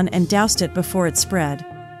kicked on and doused it before it spread.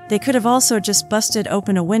 They could have also just busted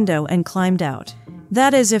open a window and climbed out.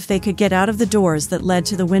 That is, if they could get out of the doors that led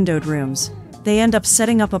to the windowed rooms. They end up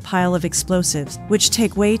setting up a pile of explosives, which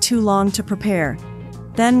take way too long to prepare.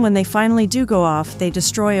 Then when they finally do go off, they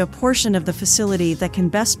destroy a portion of the facility that can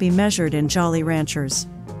best be measured in Jolly Ranchers.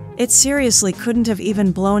 It seriously couldn't have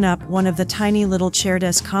even blown up one of the tiny little chair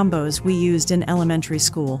desk combos we used in elementary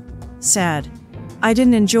school. Sad. I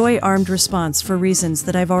didn't enjoy Armed Response for reasons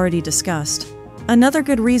that I've already discussed. Another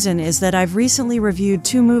good reason is that I've recently reviewed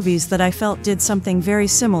two movies that I felt did something very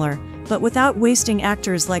similar, but without wasting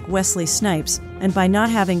actors like Wesley Snipes, and by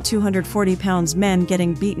not having 240-pound men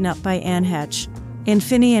getting beaten up by Heche.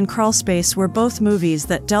 Infinity and Crawlspace were both movies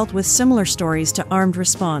that dealt with similar stories to Armed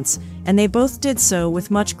Response, and they both did so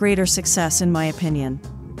with much greater success in my opinion.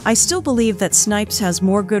 I still believe that Snipes has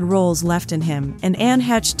more good roles left in him, and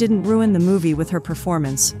Heche didn't ruin the movie with her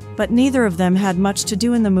performance, but neither of them had much to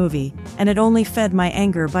do in the movie, and it only fed my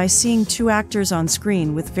anger by seeing two actors on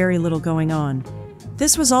screen with very little going on.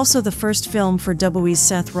 This was also the first film for WWE's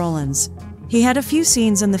Seth Rollins. He had a few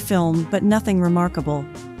scenes in the film, but nothing remarkable.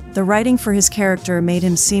 The writing for his character made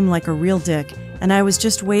him seem like a real dick, and I was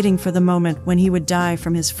just waiting for the moment when he would die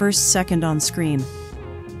from his first second on screen.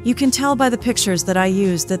 You can tell by the pictures that I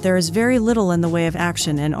used that there is very little in the way of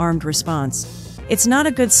action in Armed Response. It's not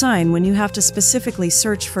a good sign when you have to specifically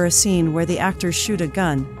search for a scene where the actors shoot a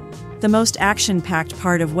gun. The most action-packed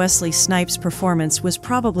part of Wesley Snipes' performance was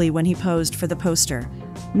probably when he posed for the poster.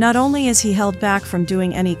 Not only is he held back from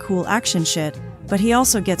doing any cool action shit, but he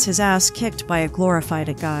also gets his ass kicked by a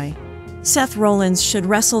glorified guy. Seth Rollins should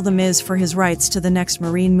wrestle The Miz for his rights to the next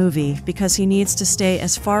Marine movie because he needs to stay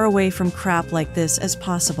as far away from crap like this as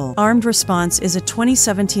possible. Armed Response is a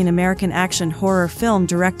 2017 American action horror film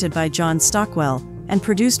directed by John Stockwell and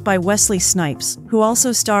produced by Wesley Snipes, who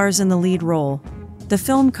also stars in the lead role. The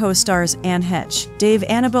film co-stars Heche, Dave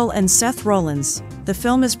Annable and Seth Rollins. The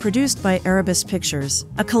film is produced by Erebus Pictures,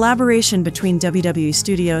 a collaboration between WWE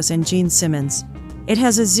Studios and Gene Simmons. It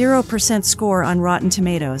has a 0% score on Rotten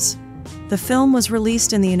Tomatoes. The film was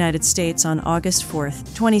released in the United States on August 4,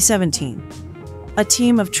 2017. A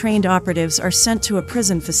team of trained operatives are sent to a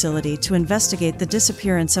prison facility to investigate the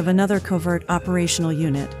disappearance of another covert operational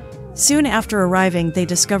unit. Soon after arriving, they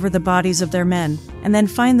discover the bodies of their men, and then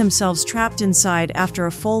find themselves trapped inside after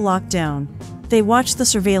a full lockdown. They watch the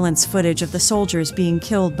surveillance footage of the soldiers being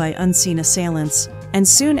killed by unseen assailants, and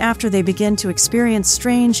soon after they begin to experience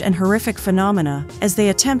strange and horrific phenomena as they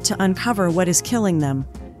attempt to uncover what is killing them.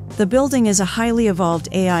 The building is a highly evolved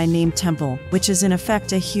AI named Temple, which is in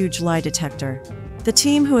effect a huge lie detector. The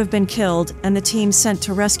team who have been killed and the team sent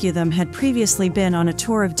to rescue them had previously been on a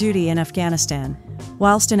tour of duty in Afghanistan.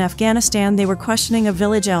 Whilst in Afghanistan, they were questioning a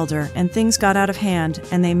village elder and things got out of hand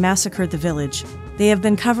and they massacred the village. They have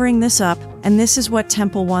been covering this up, and this is what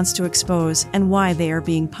Temple wants to expose and why they are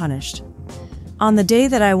being punished. On the day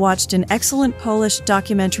that I watched an excellent Polish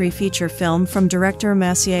documentary feature film from director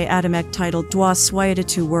Maciej Adamek titled Dwa Światy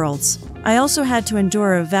Two Worlds, I also had to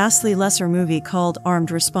endure a vastly lesser movie called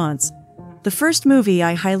Armed Response. The first movie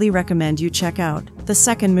I highly recommend you check out, the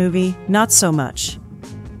second movie, not so much.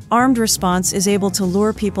 Armed Response is able to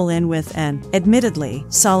lure people in with an, admittedly,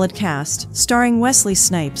 solid cast, starring Wesley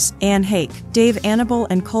Snipes, Heche, Dave Annable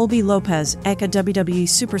and Colby Lopez, aka WWE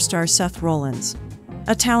superstar Seth Rollins.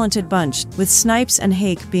 A talented bunch, with Snipes and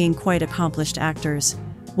Heche being quite accomplished actors.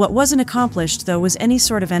 What wasn't accomplished, though, was any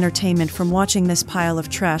sort of entertainment from watching this pile of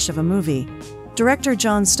trash of a movie. Director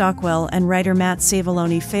John Stockwell and writer Matt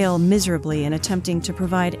Savaloni fail miserably in attempting to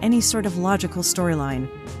provide any sort of logical storyline.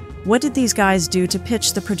 What did these guys do to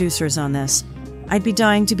pitch the producers on this? I'd be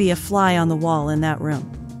dying to be a fly on the wall in that room.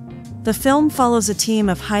 The film follows a team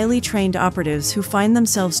of highly trained operatives who find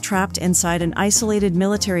themselves trapped inside an isolated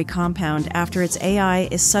military compound after its AI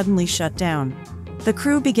is suddenly shut down. The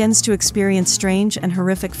crew begins to experience strange and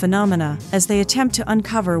horrific phenomena as they attempt to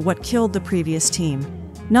uncover what killed the previous team.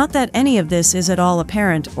 Not that any of this is at all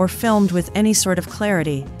apparent or filmed with any sort of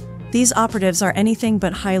clarity. These operatives are anything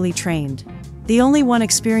but highly trained. The only one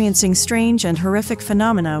experiencing strange and horrific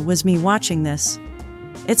phenomena was me watching this.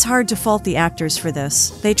 It's hard to fault the actors for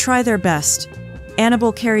this. They try their best.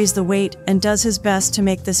 Annable carries the weight and does his best to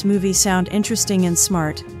make this movie sound interesting and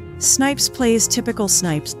smart. Snipes plays typical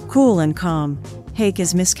Snipes, cool and calm. Heche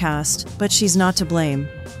is miscast, but she's not to blame.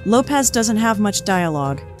 Lopez doesn't have much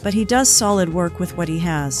dialogue, but he does solid work with what he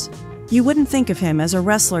has. You wouldn't think of him as a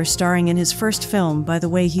wrestler starring in his first film by the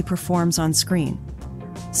way he performs on screen.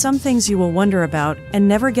 Some things you will wonder about and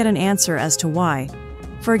never get an answer as to why.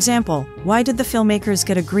 For example, why did the filmmakers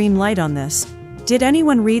get a green light on this? Did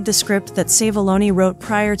anyone read the script that Savaloni wrote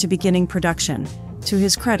prior to beginning production? To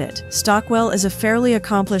his credit, Stockwell is a fairly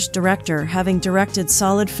accomplished director, having directed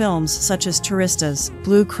solid films such as Touristas,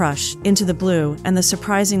 Blue Crush, Into the Blue, and the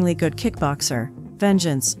surprisingly good Kickboxer,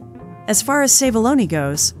 Vengeance. As far as Savaloni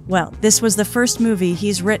goes, well, this was the first movie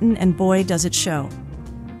he's written and boy does it show.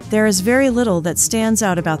 There is very little that stands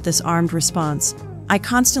out about this Armed Response. I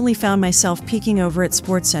constantly found myself peeking over at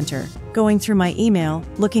SportsCenter, going through my email,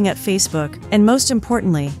 looking at Facebook, and most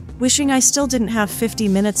importantly, wishing I still didn't have 50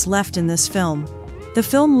 minutes left in this film. The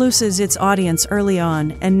film loses its audience early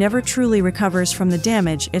on and never truly recovers from the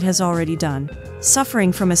damage it has already done.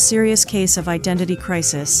 Suffering from a serious case of identity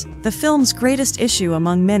crisis, the film's greatest issue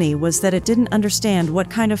among many was that it didn't understand what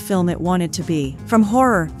kind of film it wanted to be. From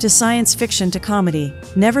horror to science fiction to comedy,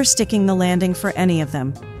 never sticking the landing for any of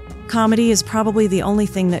them. Comedy is probably the only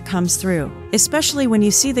thing that comes through, especially when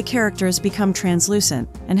you see the characters become translucent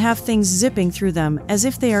and have things zipping through them as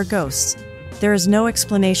if they are ghosts. There is no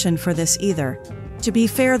explanation for this either. To be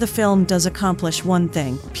fair, the film does accomplish one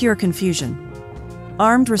thing: pure confusion.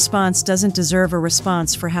 Armed Response doesn't deserve a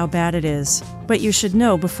response for how bad it is, but you should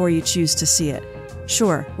know before you choose to see it.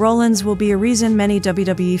 Sure, Rollins will be a reason many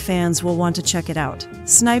WWE fans will want to check it out.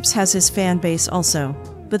 Snipes has his fan base also,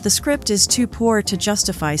 but the script is too poor to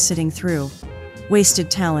justify sitting through.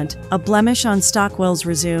 Wasted talent, a blemish on Stockwell's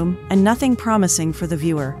resume, and nothing promising for the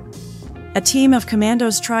viewer. A team of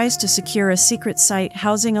commandos tries to secure a secret site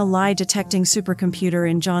housing a lie-detecting supercomputer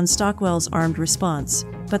in John Stockwell's Armed Response,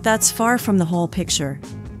 but that's far from the whole picture.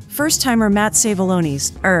 First-timer Matt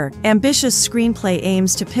Savaloni's ambitious screenplay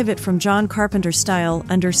aims to pivot from John Carpenter-style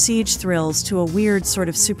Under Siege thrills to a weird sort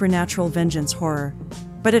of supernatural vengeance horror.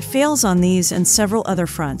 But it fails on these and several other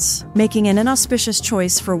fronts, making an inauspicious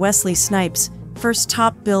choice for Wesley Snipes' first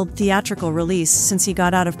top-billed theatrical release since he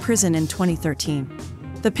got out of prison in 2013.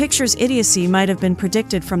 The picture's idiocy might have been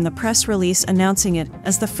predicted from the press release announcing it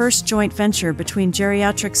as the first joint venture between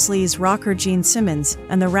geriatric sleaze rocker Gene Simmons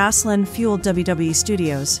and the Wrestling-fueled WWE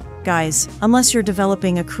studios. Guys, unless you're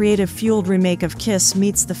developing a creative-fueled remake of Kiss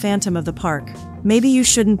meets the Phantom of the Park, maybe you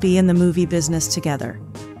shouldn't be in the movie business together.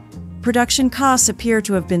 Production costs appear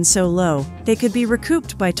to have been so low, they could be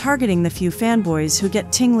recouped by targeting the few fanboys who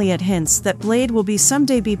get tingly at hints that Blade will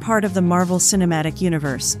someday be part of the Marvel Cinematic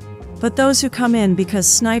Universe. But those who come in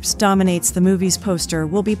because Snipes dominates the movie's poster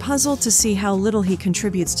will be puzzled to see how little he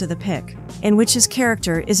contributes to the pic, in which his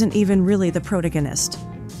character isn't even really the protagonist.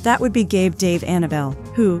 That would be Gabe Dave Annable,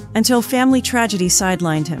 who, until family tragedy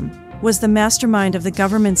sidelined him, was the mastermind of the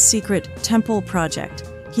government's secret Temple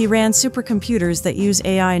project. He ran supercomputers that use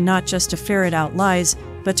AI not just to ferret out lies,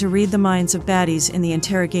 but to read the minds of baddies in the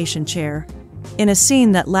interrogation chair. In a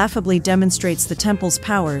scene that laughably demonstrates the Temple's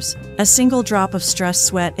powers, a single drop of stress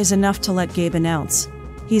sweat is enough to let Gabe announce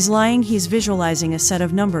he's lying. He's visualizing a set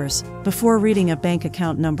of numbers before reading a bank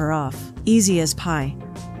account number off. Easy as pie.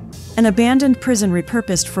 An abandoned prison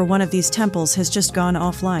repurposed for one of these temples has just gone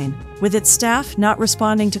offline, with its staff not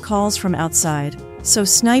responding to calls from outside. So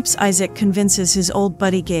Snipes Isaac convinces his old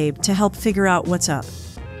buddy Gabe to help figure out what's up.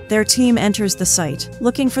 Their team enters the site,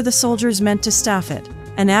 looking for the soldiers meant to staff it.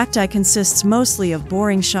 An act consists mostly of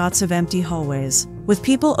boring shots of empty hallways, with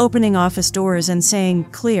people opening office doors and saying,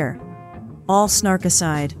 "Clear." All snark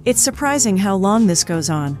aside, it's surprising how long this goes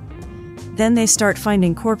on. Then they start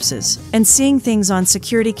finding corpses, and seeing things on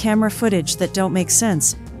security camera footage that don't make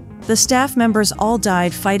sense. The staff members all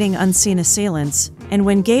died fighting unseen assailants, and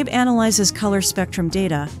when Gabe analyzes color spectrum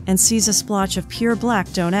data and sees a splotch of pure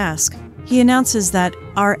black, don't ask, he announces that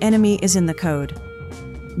our enemy is in the code.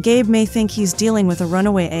 Gabe may think he's dealing with a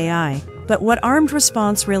runaway AI, but what Armed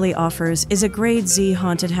Response really offers is a Grade Z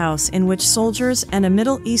haunted house in which soldiers and a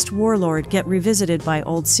Middle East warlord get revisited by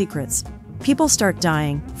old secrets. People start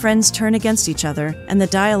dying, friends turn against each other, and the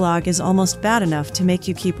dialogue is almost bad enough to make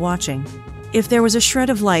you keep watching. If there was a shred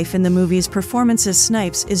of life in the movie's performances,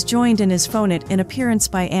 Snipes is joined in his phone-it in appearance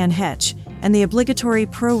by Heche and the obligatory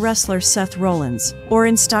pro wrestler Seth Rollins, or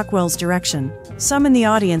in Stockwell's direction. Some in the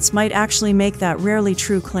audience might actually make that rarely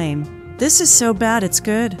true claim. This is so bad it's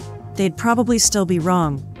good. They'd probably still be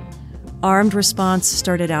wrong. Armed Response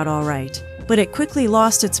started out alright, but it quickly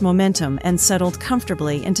lost its momentum and settled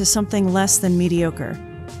comfortably into something less than mediocre.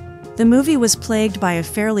 The movie was plagued by a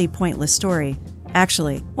fairly pointless story.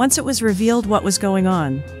 Actually, once it was revealed what was going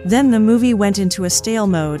on, then the movie went into a stale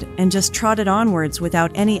mode and just trotted onwards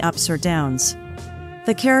without any ups or downs.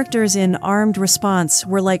 The characters in Armed Response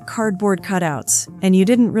were like cardboard cutouts, and you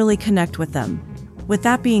didn't really connect with them. With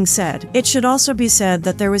that being said, it should also be said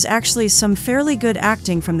that there was actually some fairly good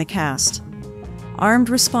acting from the cast. Armed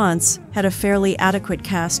Response had a fairly adequate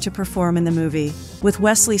cast to perform in the movie, with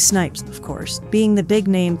Wesley Snipes, of course, being the big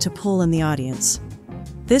name to pull in the audience.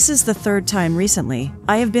 This is the third time recently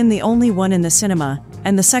I have been the only one in the cinema,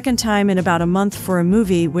 and the second time in about a month for a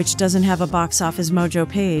movie which doesn't have a box office mojo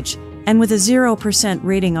page, and with a 0%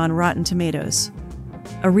 rating on Rotten Tomatoes.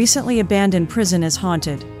 A recently abandoned prison is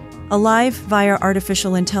haunted, alive via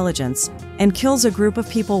artificial intelligence, and kills a group of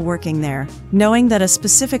people working there, knowing that a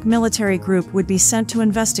specific military group would be sent to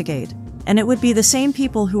investigate, and it would be the same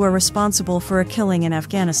people who are responsible for a killing in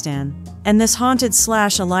Afghanistan. And this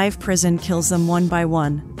haunted/alive prison kills them one by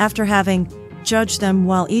one, after having judged them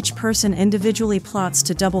while each person individually plots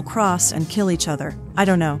to double-cross and kill each other. I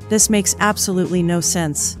don't know, this makes absolutely no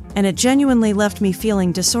sense, and it genuinely left me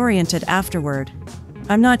feeling disoriented afterward.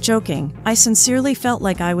 I'm not joking, I sincerely felt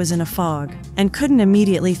like I was in a fog, and couldn't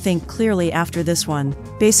immediately think clearly after this one,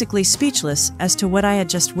 basically speechless as to what I had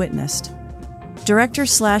just witnessed.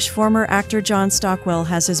 Director/former actor John Stockwell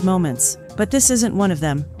has his moments, but this isn't one of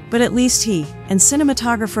them. But at least he, and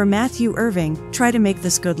cinematographer Matthew Irving, try to make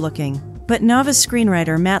this good-looking. But novice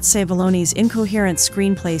screenwriter Matt Savoloni's incoherent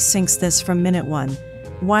screenplay sinks this from minute one.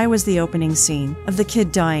 Why was the opening scene of the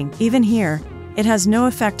kid dying, even here? It has no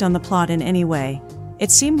effect on the plot in any way.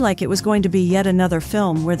 It seemed like it was going to be yet another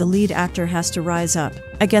film where the lead actor has to rise up,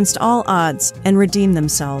 against all odds, and redeem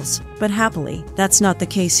themselves. But happily, that's not the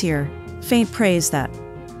case here. Faint praise that.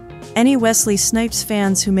 Any Wesley Snipes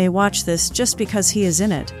fans who may watch this just because he is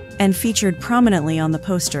in it, and featured prominently on the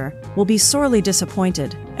poster, will be sorely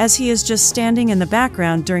disappointed, as he is just standing in the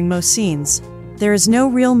background during most scenes. There is no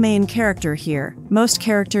real main character here. Most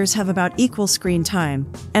characters have about equal screen time,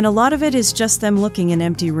 and a lot of it is just them looking in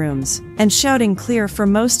empty rooms, and shouting clear for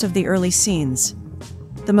most of the early scenes.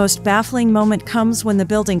 The most baffling moment comes when the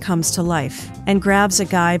building comes to life, and grabs a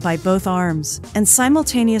guy by both arms, and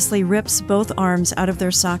simultaneously rips both arms out of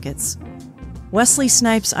their sockets. Wesley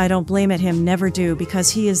Snipes, I don't blame it, him never do, because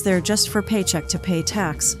he is there just for paycheck to pay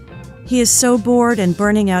tax. He is so bored and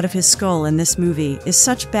burning out of his skull in this movie, is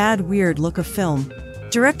such bad weird look of film.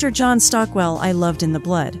 Director John Stockwell, I loved In the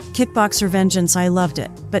Blood. Kickboxer Vengeance, I loved it,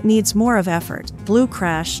 but needs more of effort. Blue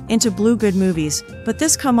Crash, into blue good movies, but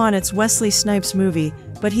this, come on, it's Wesley Snipes movie,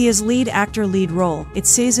 but he is lead actor lead role. It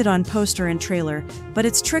says it on poster and trailer, but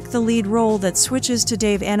it's Trick the lead role that switches to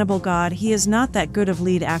Dave Annable. God, he is not that good of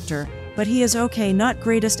lead actor, but he is okay, not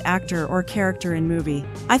greatest actor or character in movie.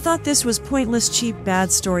 I thought this was pointless, cheap,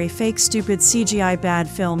 bad story, fake, stupid CGI, bad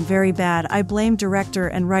film, very bad. I blame director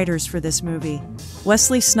and writers for this movie.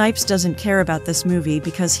 Wesley Snipes doesn't care about this movie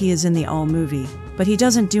because he is in the all movie, but he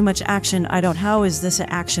doesn't do much action. How is this an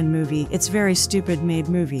action movie? It's very stupid made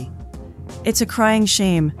movie. It's a crying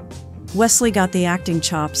shame. Wesley got the acting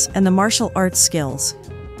chops and the martial arts skills.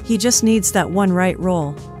 He just needs that one right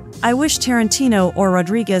role. I wish Tarantino or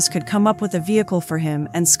Rodriguez could come up with a vehicle for him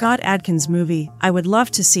and Scott Adkins movie. I would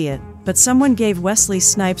love to see it, but someone gave Wesley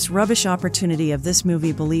Snipes rubbish opportunity of this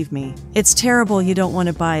movie, believe me. It's terrible, you don't want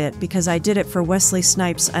to buy it because I did it for Wesley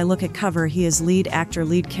Snipes. I look at cover, he is lead actor,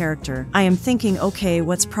 lead character. I am thinking, okay,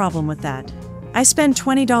 what's problem with that? I spend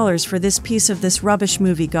 $20 for this piece of this rubbish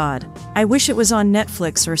movie. God, I wish it was on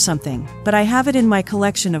Netflix or something, but I have it in my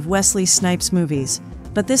collection of Wesley Snipes movies.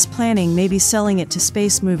 But this planning, maybe selling it to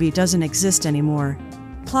space movie, doesn't exist anymore.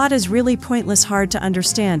 Plot is really pointless, hard to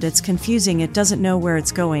understand, it's confusing, it doesn't know where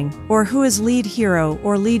it's going, or who is lead hero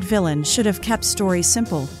or lead villain. Should have kept story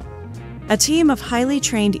simple. A team of highly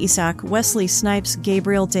trained Isaac, Wesley Snipes,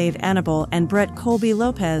 Gabriel Dave Annable, and Brett Colby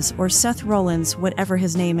Lopez, or Seth Rollins, whatever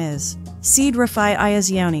his name is. Seed Rafai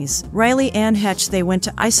Ayazianis, Riley and Heche. They went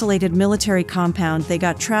to isolated military compound, they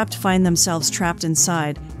got trapped, find themselves trapped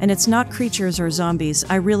inside, and it's not creatures or zombies.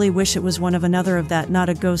 I really wish it was one of another of that, not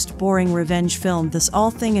a ghost, boring revenge film. This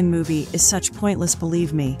all thing in movie is such pointless,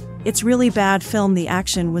 believe me. It's really bad film, the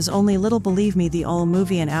action was only little, believe me. The all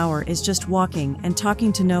movie an hour is just walking and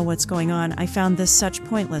talking to know what's going on. I found this such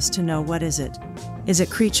pointless to know what is it. Is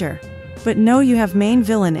it creature? But no, you have main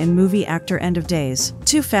villain in movie actor End of Days.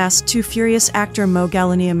 Too Fast, Too Furious actor Mo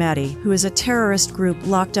Galaniamati, who is a terrorist group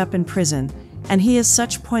locked up in prison, and he is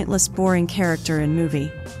such pointless, boring character in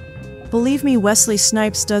movie. Believe me, Wesley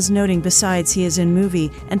Snipes does noting besides he is in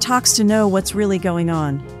movie and talks to know what's really going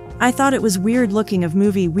on. I thought it was weird looking of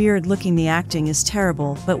movie, weird looking, the acting is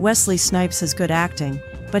terrible, but Wesley Snipes has good acting.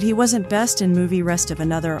 But he wasn't best in movie, rest of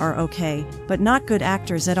another are okay, but not good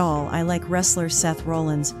actors at all. I like wrestler Seth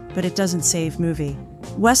Rollins, but it doesn't save movie.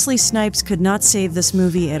 Wesley Snipes could not save this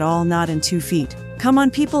movie at all, not in 2 feet. Come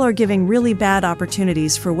on, people are giving really bad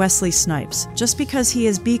opportunities for Wesley Snipes. Just because he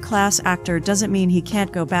is B-class actor doesn't mean he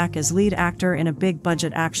can't go back as lead actor in a big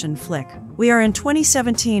budget action flick. We are in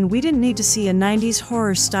 2017, we didn't need to see a 90s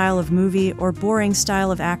horror style of movie or boring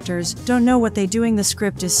style of actors, don't know what they doing, the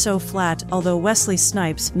script is so flat. Although Wesley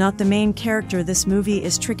Snipes, not the main character, this movie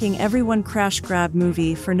is tricking everyone, crash grab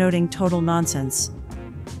movie for noting total nonsense.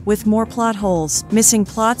 With more plot holes, missing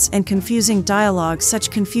plots, and confusing dialogue. Such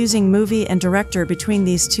confusing movie and director between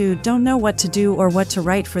these two don't know what to do or what to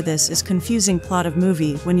write for. This is confusing plot of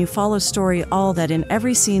movie. When you follow story all that in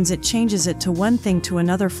every scenes, it changes it to one thing to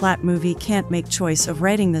another. Flat movie, can't make choice of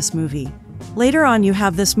writing this movie. Later on you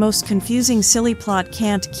have this most confusing silly plot,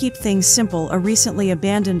 can't keep things simple. A recently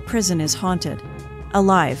abandoned prison is haunted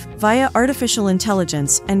alive via artificial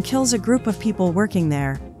intelligence and kills a group of people working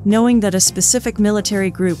there, knowing that a specific military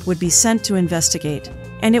group would be sent to investigate,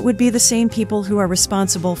 and it would be the same people who are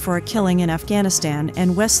responsible for a killing in Afghanistan.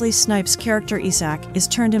 And Wesley Snipes' character Isaac is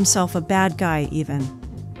turned himself a bad guy even.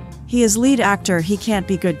 He is lead actor, he can't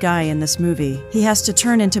be good guy in this movie. He has to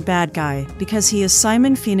turn into bad guy because he is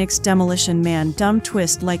Simon Phoenix Demolition Man. Dumb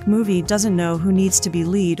twist, like movie doesn't know who needs to be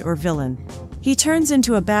lead or villain. He turns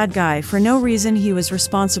into a bad guy for no reason. He was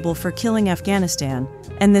responsible for killing Afghanistan,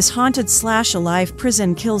 and this haunted / alive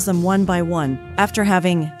prison kills them one by one, after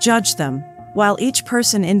having judged them, while each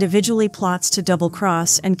person individually plots to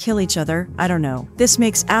double-cross and kill each other. I don't know. This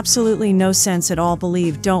makes absolutely no sense at all.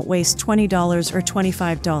 Believe, don't waste $20 or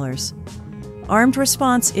 $25. Armed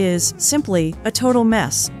response is, simply, a total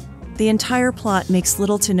mess. The entire plot makes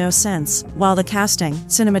little to no sense, while the casting,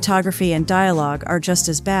 cinematography, and dialogue are just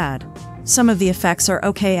as bad. Some of the effects are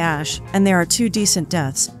okay, and there are 2 decent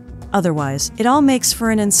deaths. Otherwise, it all makes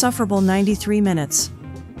for an insufferable 93 minutes.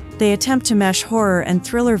 They attempt to mesh horror and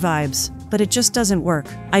thriller vibes, but it just doesn't work.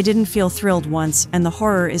 I didn't feel thrilled once, and the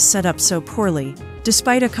horror is set up so poorly,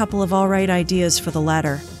 despite a couple of alright ideas for the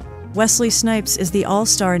latter. Wesley Snipes is the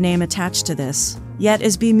all-star name attached to this, yet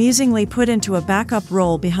is bemusingly put into a backup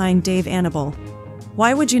role behind Dave Annable.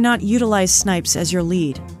 Why would you not utilize Snipes as your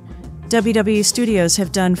lead? WW Studios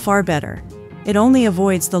have done far better. It only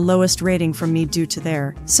avoids the lowest rating from me due to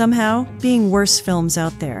there, somehow, being worse films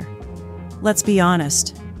out there. Let's be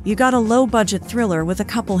honest. You got a low-budget thriller with a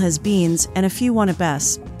couple has-beens and a few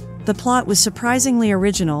wanna-bests. The plot was surprisingly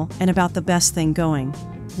original and about the best thing going.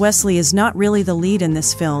 Wesley is not really the lead in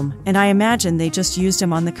this film, and I imagine they just used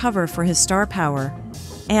him on the cover for his star power.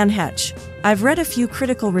 Anne Heche. I've read a few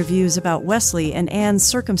critical reviews about Wesley and Anne's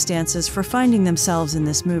circumstances for finding themselves in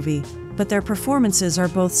this movie, but their performances are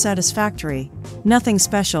both satisfactory. Nothing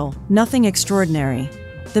special, nothing extraordinary.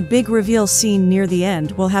 The big reveal scene near the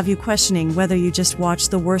end will have you questioning whether you just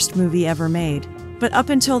watched the worst movie ever made. But up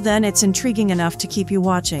until then, it's intriguing enough to keep you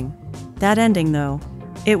watching. That ending, though,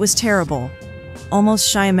 it was terrible.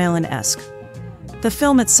 Almost Shyamalan-esque. The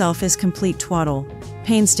film itself is complete twaddle,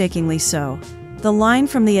 painstakingly so. The line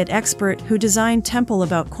from the expert who designed Temple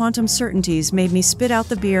about quantum certainties made me spit out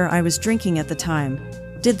the beer I was drinking at the time.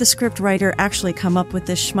 Did the scriptwriter actually come up with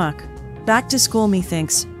this schmuck? Back to school,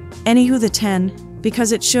 methinks. Anywho, the 10.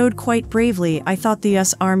 Because it showed quite bravely, I thought the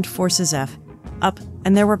US Armed Forces up,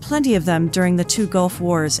 and there were plenty of them during the 2 Gulf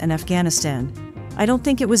Wars and Afghanistan. I don't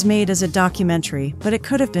think it was made as a documentary, but it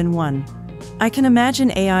could have been one. I can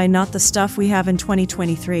imagine AI not the stuff we have in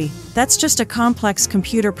 2023. That's just a complex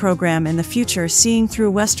computer program in the future seeing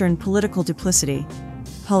through Western political duplicity.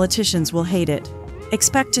 Politicians will hate it.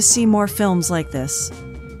 Expect to see more films like this.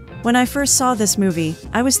 When I first saw this movie,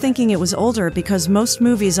 I was thinking it was older because most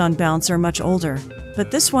movies on Bounce are much older.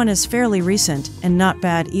 But this one is fairly recent, and not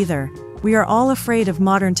bad either. We are all afraid of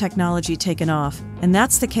modern technology taking off, and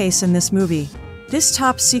that's the case in this movie. This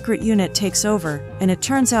top secret unit takes over, and it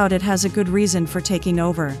turns out it has a good reason for taking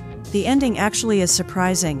over. The ending actually is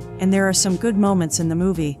surprising, and there are some good moments in the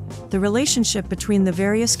movie. The relationship between the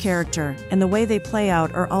various characters and the way they play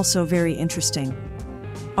out are also very interesting.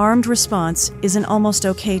 Armed Response is an almost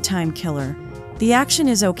okay time killer. The action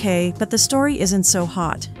is okay, but the story isn't so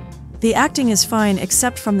hot. The acting is fine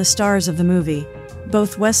except from the stars of the movie.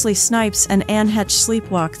 Both Wesley Snipes and Anne Heche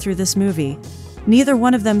sleepwalk through this movie. Neither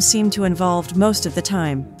one of them seem to involved most of the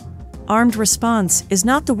time. Armed Response is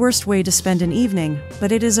not the worst way to spend an evening,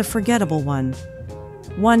 but it is a forgettable one.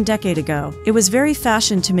 1 decade ago, it was very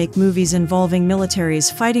fashioned to make movies involving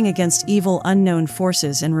militaries fighting against evil unknown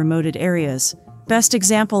forces in remote areas. Best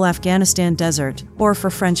example, Afghanistan desert, or for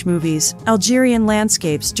French movies, Algerian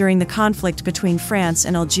landscapes during the conflict between France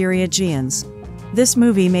and Algerians. This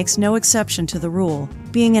movie makes no exception to the rule,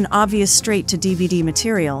 being an obvious straight-to-DVD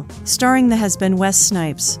material, starring the has-been Wes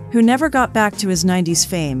Snipes, who never got back to his 90s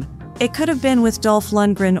fame. It could have been with Dolph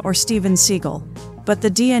Lundgren or Steven Seagal. But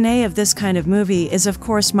the DNA of this kind of movie is of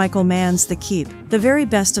course Michael Mann's The Keep, the very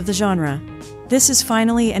best of the genre. This is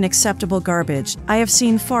finally an acceptable garbage. I have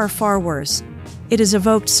seen far, far worse. It has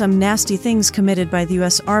evoked some nasty things committed by the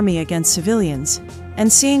US Army against civilians,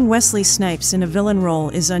 and seeing Wesley Snipes in a villain role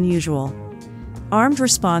is unusual. Armed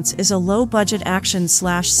Response is a low-budget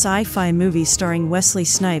action/sci-fi movie starring Wesley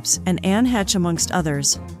Snipes and Anne Heche amongst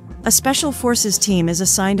others. A special forces team is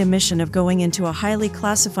assigned a mission of going into a highly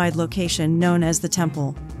classified location known as the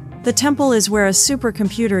Temple. The Temple is where a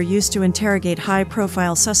supercomputer used to interrogate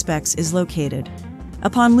high-profile suspects is located.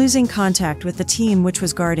 Upon losing contact with the team which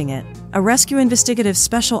was guarding it, a rescue investigative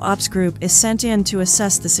special ops group is sent in to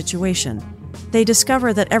assess the situation. They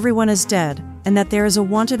discover that everyone is dead, and that there is a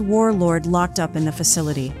wanted warlord locked up in the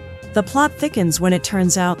facility. The plot thickens when it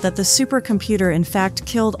turns out that the supercomputer in fact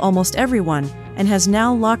killed almost everyone, and has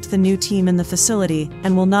now locked the new team in the facility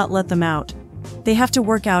and will not let them out. They have to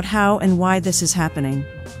work out how and why this is happening.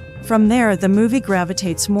 From there, the movie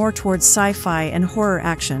gravitates more towards sci-fi and horror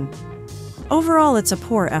action. Overall, it's a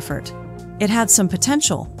poor effort. It had some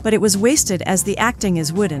potential, but it was wasted as the acting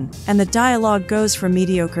is wooden, and the dialogue goes from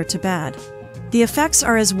mediocre to bad. The effects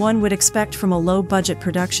are as one would expect from a low-budget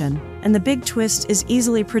production, and the big twist is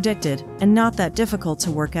easily predicted and not that difficult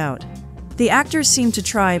to work out. The actors seem to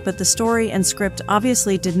try, but the story and script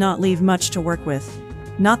obviously did not leave much to work with.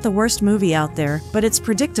 Not the worst movie out there, but it's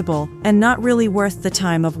predictable, and not really worth the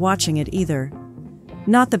time of watching it either.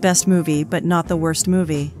 Not the best movie, but not the worst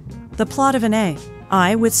movie. The plot of an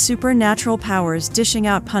AI with supernatural powers dishing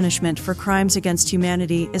out punishment for crimes against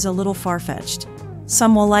humanity is a little far-fetched.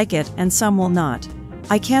 Some will like it, and some will not.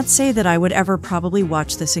 I can't say that I would ever probably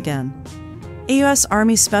watch this again. US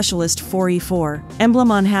Army Specialist 4E4, emblem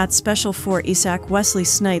on hat Special 4 ESAC Wesley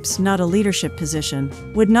Snipes, not a leadership position,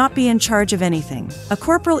 would not be in charge of anything. A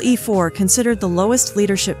Corporal E4 considered the lowest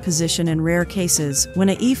leadership position in rare cases when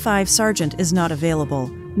a E5 sergeant is not available.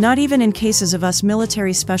 not even in cases of US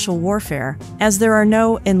military special warfare, as there are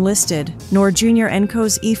no enlisted, nor junior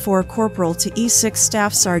NCOs E4 corporal to E6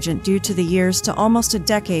 staff sergeant due to the years to almost a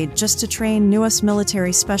decade just to train new US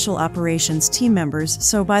military special operations team members,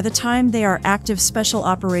 so by the time they are active special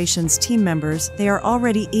operations team members, they are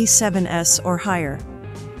already E7S or higher.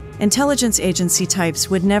 Intelligence agency types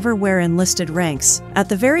would never wear enlisted ranks. At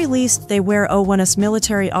the very least, they wear O1S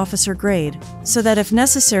military officer grade, so that if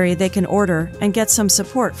necessary they can order and get some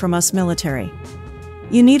support from US military.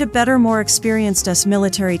 You need a better, more experienced US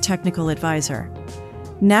military technical advisor.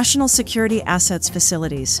 National Security Assets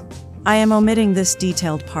Facilities. I am omitting this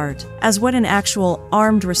detailed part, as what an actual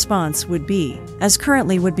armed response would be, as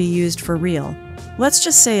currently would be used for real. Let's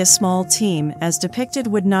just say a small team, as depicted,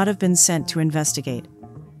 would not have been sent to investigate.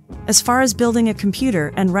 As far as building a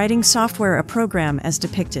computer and writing software, a program as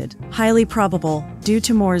depicted, highly probable, due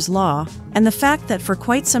to Moore's law, and the fact that for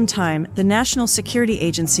quite some time the National Security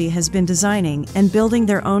Agency has been designing and building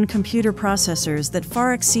their own computer processors that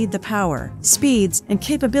far exceed the power, speeds, and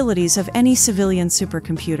capabilities of any civilian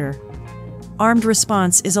supercomputer. Armed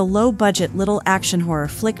Response is a low-budget little action horror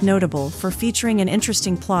flick notable for featuring an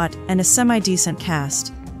interesting plot and a semi-decent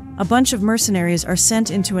cast. A bunch of mercenaries are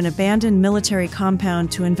sent into an abandoned military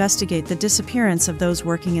compound to investigate the disappearance of those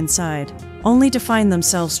working inside, only to find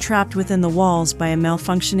themselves trapped within the walls by a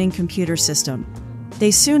malfunctioning computer system.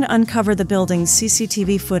 They soon uncover the building's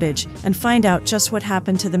CCTV footage and find out just what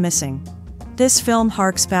happened to the missing. This film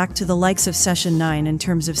harks back to the likes of Session 9 in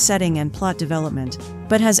terms of setting and plot development,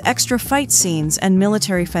 but has extra fight scenes and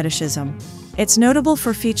military fetishism. It's notable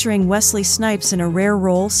for featuring Wesley Snipes in a rare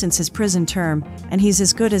role since his prison term, and he's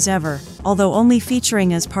as good as ever, although only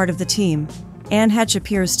featuring as part of the team. Heche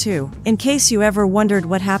appears too, in case you ever wondered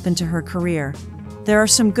what happened to her career. There are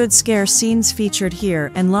some good scare scenes featured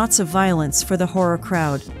here and lots of violence for the horror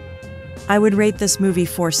crowd. I would rate this movie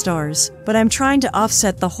 4 stars, but I'm trying to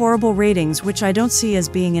offset the horrible ratings which I don't see as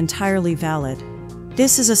being entirely valid.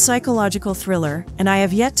 This is a psychological thriller, and I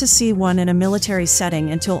have yet to see one in a military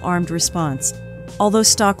setting until Armed Response. Although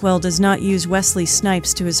Stockwell does not use Wesley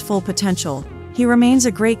Snipes to his full potential, he remains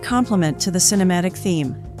a great complement to the cinematic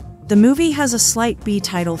theme. The movie has a slight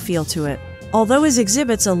B-title feel to it, although it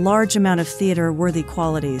exhibits a large amount of theater-worthy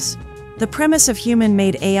qualities. The premise of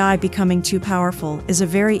human-made AI becoming too powerful is a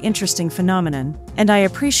very interesting phenomenon, and I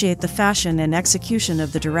appreciate the fashion and execution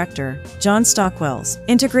of the director, John Stockwell's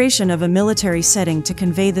integration of a military setting to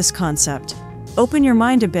convey this concept. Open your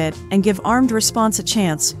mind a bit and give Armed Response a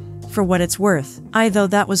chance, for what it's worth. Though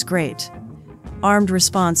that was great. Armed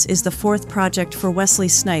Response is the 4th project for Wesley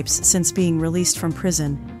Snipes since being released from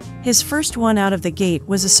prison. His first one out of the gate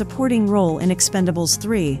was a supporting role in Expendables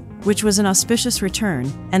 3, which was an auspicious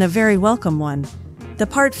return, and a very welcome one. The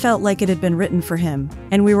part felt like it had been written for him,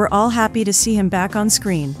 and we were all happy to see him back on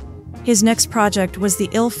screen. His next project was the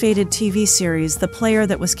ill-fated TV series The Player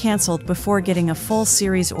that was cancelled before getting a full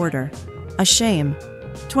series order. A shame.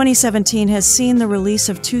 2017 has seen the release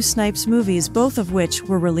of 2 Snipes movies, both of which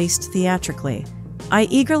were released theatrically. I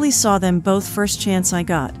eagerly saw them both first chance I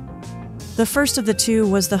got. The first of the 2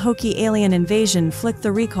 was the hokey alien invasion flick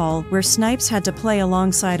The Recall, where Snipes had to play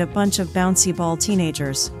alongside a bunch of bouncy ball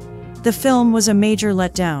teenagers. The film was a major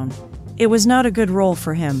letdown. It was not a good role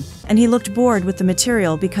for him, and he looked bored with the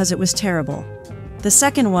material because it was terrible. The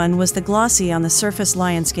second one was the glossy on the surface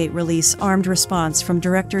Lionsgate release Armed Response from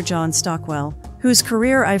director John Stockwell, whose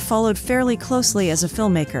career I've followed fairly closely as a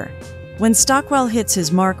filmmaker. When Stockwell hits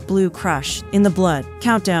his Mark Blue crush, In the Blood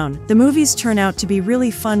Countdown, the movies turn out to be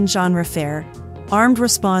really fun genre fare. Armed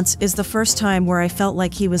Response is the first time where I felt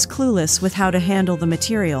like he was clueless with how to handle the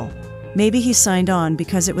material. Maybe he signed on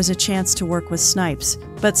because it was a chance to work with Snipes,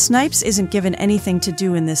 but Snipes isn't given anything to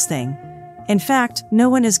do in this thing. In fact, no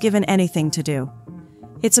one is given anything to do.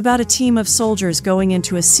 It's about a team of soldiers going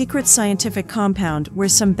into a secret scientific compound where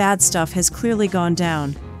some bad stuff has clearly gone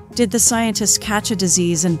down. Did the scientists catch a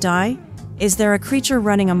disease and die? Is there a creature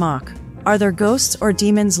running amok? Are there ghosts or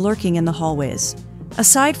demons lurking in the hallways?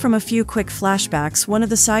 Aside from a few quick flashbacks, one of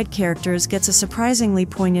the side characters gets a surprisingly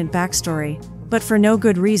poignant backstory, but for no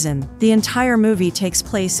good reason. The entire movie takes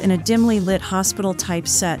place in a dimly lit hospital-type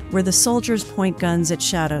set where the soldiers point guns at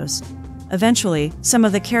shadows. Eventually, some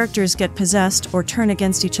of the characters get possessed or turn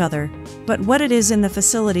against each other, but what it is in the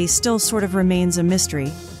facility still sort of remains a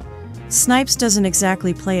mystery. Snipes doesn't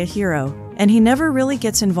exactly play a hero, and he never really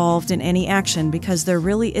gets involved in any action because there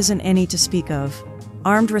really isn't any to speak of.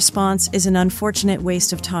 Armed Response is an unfortunate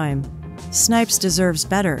waste of time. Snipes deserves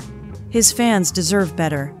better. His fans deserve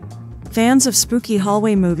better. Fans of spooky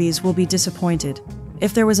hallway movies will be disappointed.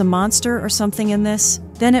 If there was a monster or something in this,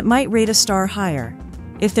 then it might rate a star higher.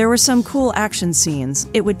 If there were some cool action scenes,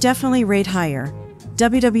 it would definitely rate higher.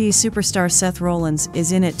 WWE superstar Seth Rollins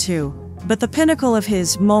is in it too. But the pinnacle of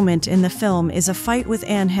his moment in the film is a fight with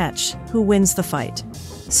Heche, who wins the fight.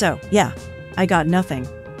 So, yeah, I got nothing.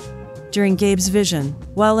 During Gabe's vision,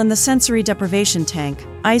 while in the sensory deprivation tank,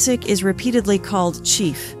 Isaac is repeatedly called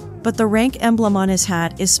Chief, but the rank emblem on his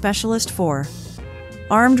hat is Specialist 4.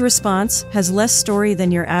 Armed Response has less story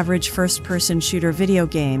than your average first-person shooter video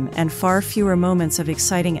game and far fewer moments of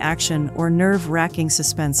exciting action or nerve-wracking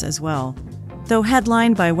suspense as well. Though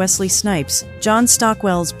headlined by Wesley Snipes, John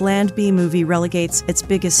Stockwell's bland B-movie relegates its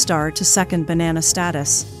biggest star to second banana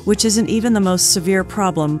status, which isn't even the most severe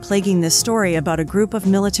problem plaguing this story about a group of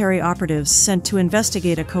military operatives sent to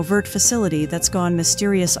investigate a covert facility that's gone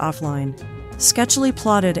mysterious offline. Sketchily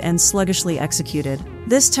plotted and sluggishly executed,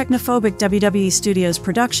 this technophobic WWE Studios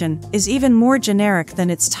production is even more generic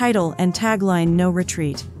than its title and tagline "No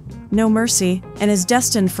Retreat, No Mercy," and is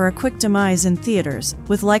destined for a quick demise in theaters,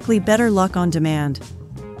 with likely better luck on demand.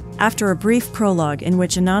 After a brief prologue in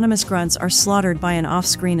which anonymous grunts are slaughtered by an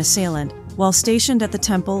off-screen assailant, while stationed at the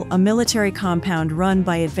temple, a military compound run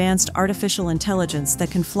by advanced artificial intelligence that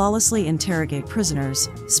can flawlessly interrogate prisoners,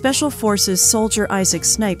 Special Forces soldier Isaac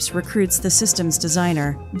Snipes recruits the system's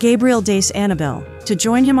designer, Gabriel Dace Annable, to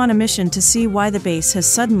join him on a mission to see why the base has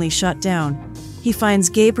suddenly shut down. He finds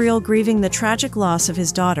Gabriel grieving the tragic loss of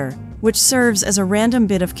his daughter, which serves as a random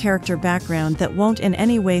bit of character background that won't in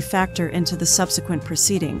any way factor into the subsequent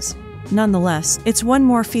proceedings. Nonetheless, it's one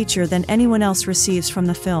more feature than anyone else receives from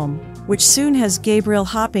the film, which soon has Gabriel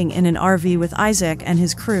hopping in an RV with Isaac and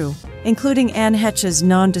his crew, including Heche's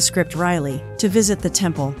nondescript Riley, to visit the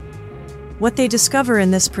temple. What they discover in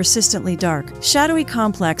this persistently dark, shadowy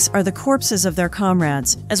complex are the corpses of their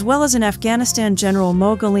comrades, as well as an Afghanistan General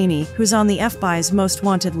Mogolini who's on the FBI's most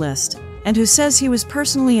wanted list, and who says he was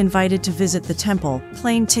personally invited to visit the temple,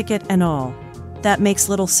 plane ticket and all. That makes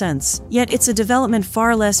little sense, yet it's a development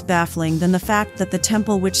far less baffling than the fact that the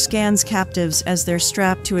temple, which scans captives as they're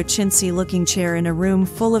strapped to a chintzy-looking chair in a room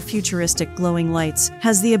full of futuristic glowing lights,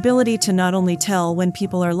 has the ability to not only tell when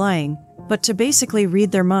people are lying, but to basically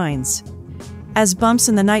read their minds. As bumps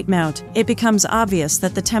in the night mount, it becomes obvious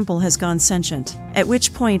that the temple has gone sentient, at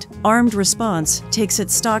which point, Armed Response takes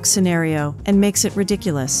its stock scenario and makes it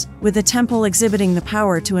ridiculous, with the temple exhibiting the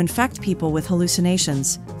power to infect people with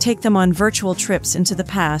hallucinations, take them on virtual trips into the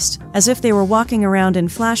past, as if they were walking around in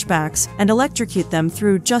flashbacks, and electrocute them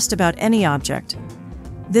through just about any object.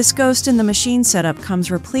 This Ghost in the Machine setup comes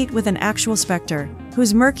replete with an actual specter,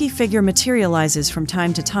 whose murky figure materializes from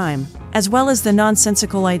time to time, as well as the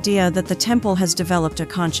nonsensical idea that the temple has developed a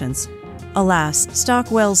conscience. Alas,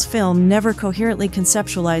 Stockwell's film never coherently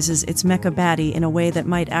conceptualizes its mecha baddie in a way that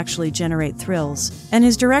might actually generate thrills, and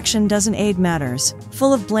his direction doesn't aid matters.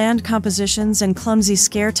 Full of bland compositions and clumsy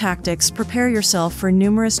scare tactics, prepare yourself for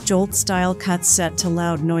numerous Jolt-style cuts set to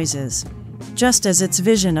loud noises. Just as its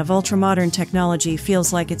vision of ultramodern technology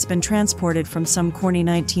feels like it's been transported from some corny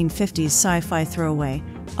 1950s sci-fi throwaway,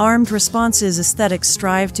 Armed Response's aesthetics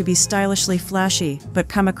strive to be stylishly flashy, but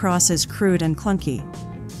come across as crude and clunky.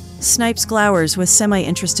 Snipes glowers with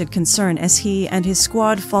semi-interested concern as he and his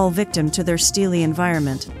squad fall victim to their steely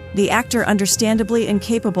environment, the actor understandably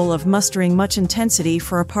incapable of mustering much intensity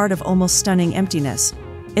for a part of almost stunning emptiness.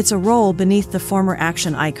 It's a role beneath the former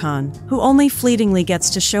action icon, who only fleetingly gets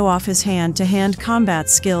to show off his hand-to-hand combat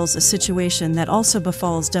skills, a situation that also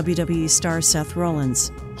befalls WWE star Seth Rollins,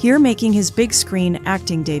 here making his big-screen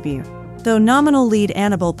acting debut. Though nominal lead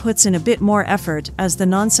Annable puts in a bit more effort as the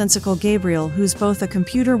nonsensical Gabriel, who's both a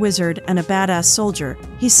computer wizard and a badass soldier,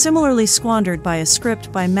 he's similarly squandered by a script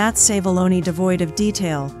by Matt Savaloni devoid of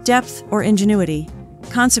detail, depth, or ingenuity.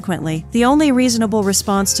 Consequently, the only reasonable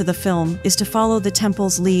response to the film is to follow the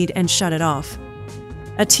temple's lead and shut it off.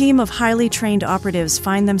 A team of highly trained operatives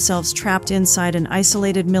find themselves trapped inside an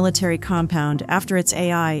isolated military compound after its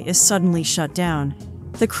AI is suddenly shut down.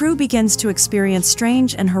 The crew begins to experience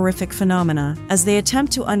strange and horrific phenomena as they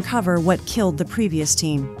attempt to uncover what killed the previous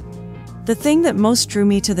team. The thing that most drew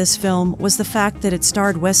me to this film was the fact that it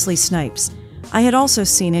starred Wesley Snipes. I had also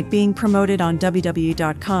seen it being promoted on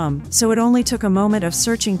WWE.com, so it only took a moment of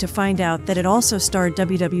searching to find out that it also starred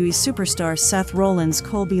WWE superstar Seth Rollins'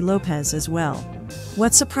 Colby Lopez as well.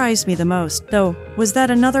 What surprised me the most, though, was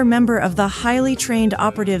that another member of the highly trained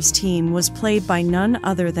operatives team was played by none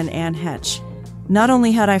other than Heche. Not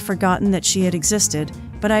only had I forgotten that she had existed,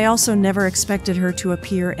 but I also never expected her to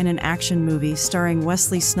appear in an action movie starring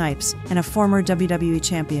Wesley Snipes and a former WWE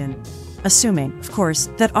champion. Assuming, of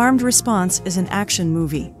course, that Armed Response is an action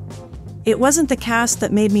movie. It wasn't the cast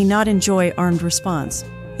that made me not enjoy Armed Response.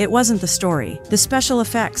 It wasn't the story, the special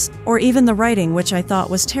effects, or even the writing which I thought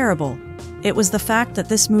was terrible. It was the fact that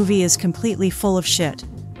this movie is completely full of shit.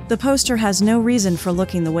 The poster has no reason for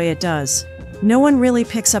looking the way it does. No one really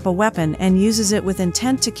picks up a weapon and uses it with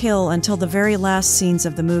intent to kill until the very last scenes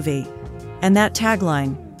of the movie. And that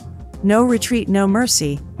tagline, "No retreat, no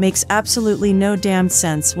mercy," makes absolutely no damned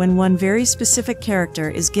sense when one very specific character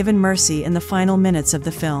is given mercy in the final minutes of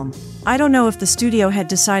the film. I don't know if the studio had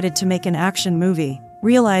decided to make an action movie,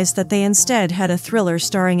 realized that they instead had a thriller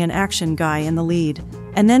starring an action guy in the lead,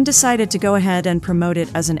 and then decided to go ahead and promote it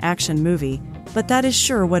as an action movie, but that is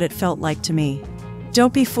sure what it felt like to me.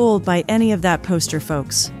 Don't be fooled by any of that poster,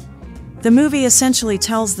 folks. The movie essentially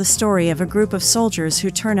tells the story of a group of soldiers who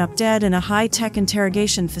turn up dead in a high-tech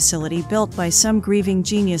interrogation facility built by some grieving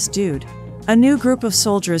genius dude. A new group of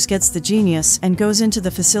soldiers gets the genius and goes into the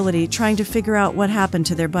facility trying to figure out what happened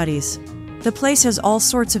to their buddies. The place has all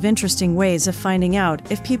sorts of interesting ways of finding out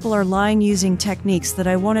if people are lying using techniques that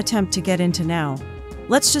I won't attempt to get into now.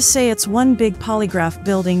 Let's just say it's one big polygraph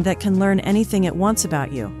building that can learn anything it wants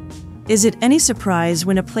about you. Is it any surprise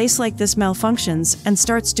when a place like this malfunctions and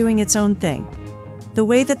starts doing its own thing? The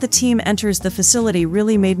way that the team enters the facility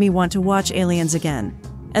really made me want to watch Aliens again.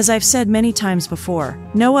 As I've said many times before,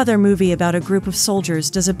 no other movie about a group of soldiers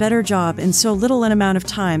does a better job in so little an amount of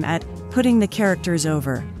time at putting the characters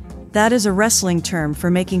over. That is a wrestling term for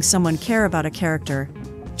making someone care about a character.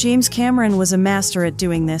 James Cameron was a master at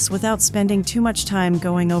doing this without spending too much time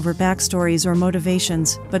going over backstories or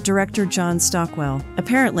motivations, but director John Stockwell,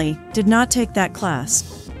 apparently, did not take that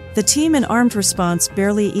class. The team in Armed Response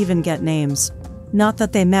barely even get names. Not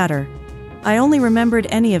that they matter. I only remembered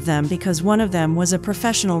any of them because one of them was a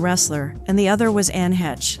professional wrestler, and the other was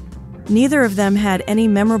Heche. Neither of them had any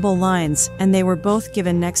memorable lines, and they were both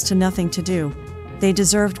given next to nothing to do. They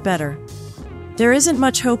deserved better. There isn't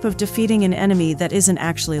much hope of defeating an enemy that isn't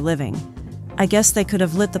actually living. I guess they could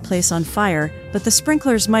have lit the place on fire, but the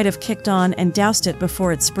sprinklers might have kicked on and doused it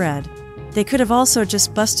before it spread. They could have also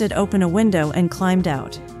just busted open a window and climbed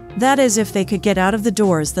out. That is, if they could get out of the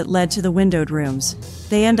doors that led to the windowed rooms.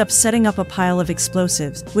 They end up setting up a pile of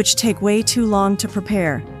explosives, which take way too long to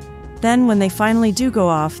prepare. Then when they finally do go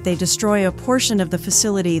off, they destroy a portion of the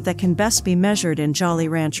facility that can best be measured in Jolly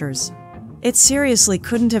Ranchers. It seriously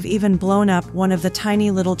couldn't have even blown up one of the tiny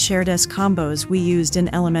little chair desk combos we used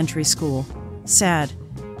in elementary school. Sad.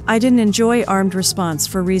 I didn't enjoy Armed Response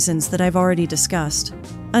for reasons that I've already discussed.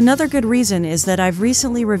 Another good reason is that I've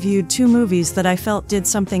recently reviewed two movies that I felt did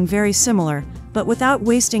something very similar, but without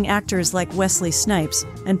wasting actors like Wesley Snipes,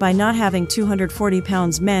 and by not having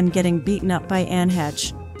 240-pound men getting beaten up by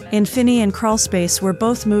Heche. Infinity and Crawlspace were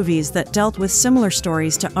both movies that dealt with similar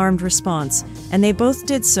stories to Armed Response, and they both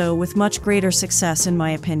did so with much greater success in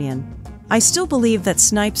my opinion. I still believe that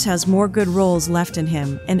Snipes has more good roles left in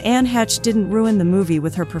him, and Heche didn't ruin the movie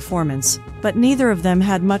with her performance, but neither of them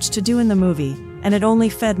had much to do in the movie, and it only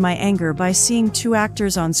fed my anger by seeing two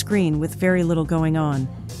actors on screen with very little going on.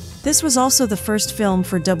 This was also the first film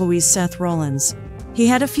for WWE's Seth Rollins. He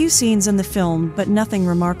had a few scenes in the film, but nothing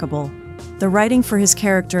remarkable. The writing for his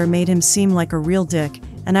character made him seem like a real dick,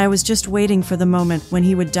 and I was just waiting for the moment when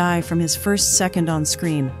he would die from his first second on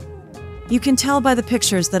screen. You can tell by the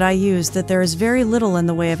pictures that I used that there is very little in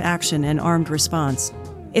the way of action in Armed Response.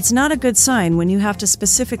 It's not a good sign when you have to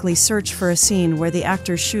specifically search for a scene where the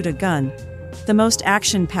actors shoot a gun. The most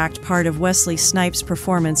action-packed part of Wesley Snipes'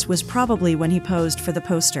 performance was probably when he posed for the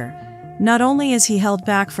poster. Not only is he held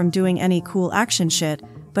back from doing any cool action shit,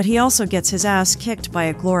 but he also gets his ass kicked by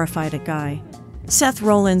a glorified guy. Seth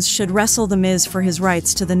Rollins should wrestle The Miz for his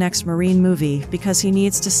rights to the next Marine movie because he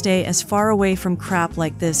needs to stay as far away from crap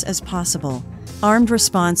like this as possible. Armed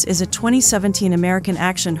Response is a 2017 American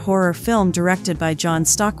action horror film directed by John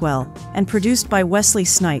Stockwell and produced by Wesley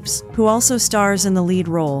Snipes, who also stars in the lead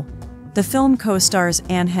role. The film co-stars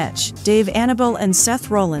Heche, Dave Annable, and Seth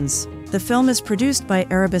Rollins. The film is produced by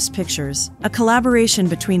Erebus Pictures, a collaboration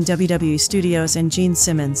between WWE Studios and Gene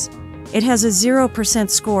Simmons. It has a 0%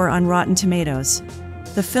 score on Rotten Tomatoes.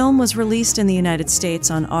 The film was released in the United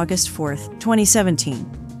States on August 4,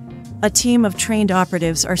 2017. A team of trained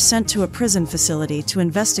operatives are sent to a prison facility to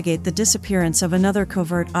investigate the disappearance of another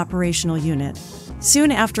covert operational unit.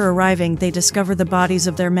 Soon after arriving, they discover the bodies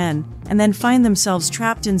of their men, and then find themselves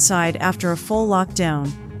trapped inside after a full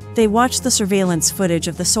lockdown. They watch the surveillance footage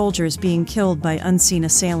of the soldiers being killed by unseen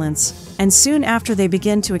assailants, and soon after they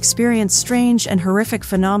begin to experience strange and horrific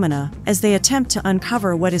phenomena as they attempt to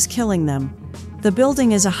uncover what is killing them. The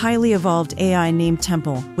building is a highly evolved AI named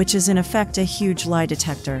Temple, which is in effect a huge lie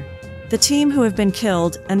detector. The team who have been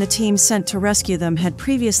killed and the team sent to rescue them had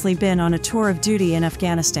previously been on a tour of duty in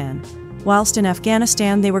Afghanistan. Whilst in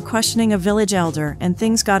Afghanistan, they were questioning a village elder, and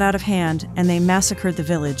things got out of hand, and they massacred the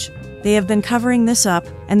village. They have been covering this up,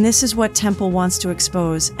 and this is what Temple wants to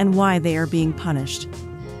expose, and why they are being punished.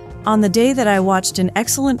 On the day that I watched an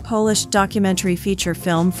excellent Polish documentary feature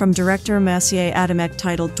film from director Maciej Adamek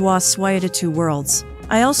titled Dwa Światy Two Worlds,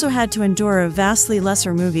 I also had to endure a vastly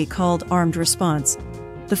lesser movie called Armed Response.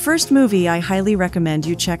 The first movie I highly recommend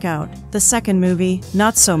you check out. The second movie,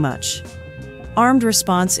 not so much. Armed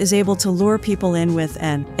Response is able to lure people in with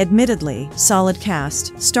an, admittedly, solid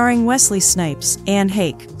cast, starring Wesley Snipes,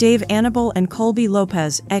 Heche, Dave Annable, and Colby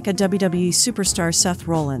Lopez, aka WWE superstar Seth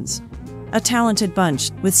Rollins. A talented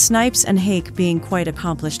bunch, with Snipes and Heche being quite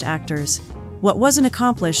accomplished actors. What wasn't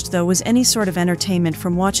accomplished, though, was any sort of entertainment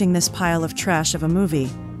from watching this pile of trash of a movie.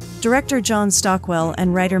 Director John Stockwell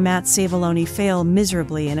and writer Matt Savaloni fail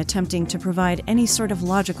miserably in attempting to provide any sort of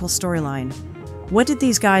logical storyline. What did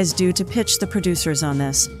these guys do to pitch the producers on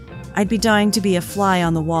this? I'd be dying to be a fly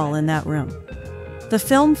on the wall in that room. The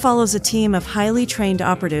film follows a team of highly trained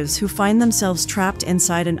operatives who find themselves trapped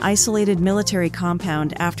inside an isolated military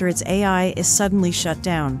compound after its AI is suddenly shut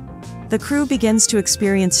down. The crew begins to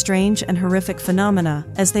experience strange and horrific phenomena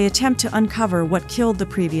as they attempt to uncover what killed the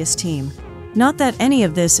previous team. Not that any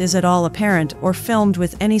of this is at all apparent or filmed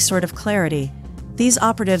with any sort of clarity. These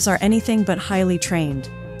operatives are anything but highly trained.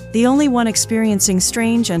 The only one experiencing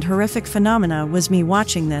strange and horrific phenomena was me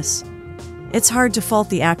watching this. It's hard to fault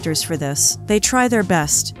the actors for this. They try their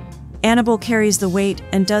best. Annable carries the weight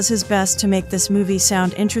and does his best to make this movie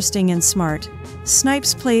sound interesting and smart.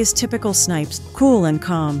 Snipes plays typical Snipes, cool and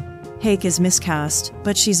calm. Heche is miscast,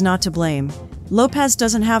 but she's not to blame. Lopez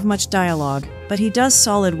doesn't have much dialogue, but he does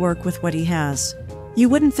solid work with what he has. You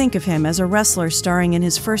wouldn't think of him as a wrestler starring in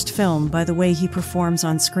his first film by the way he performs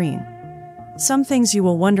on screen. Some things you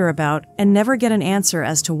will wonder about and never get an answer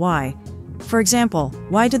as to why. For example,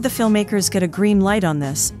 why did the filmmakers get a green light on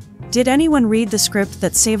this? Did anyone read the script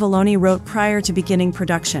that Savaloni wrote prior to beginning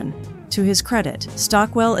production? To his credit,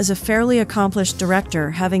 Stockwell is a fairly accomplished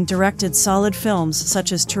director, having directed solid films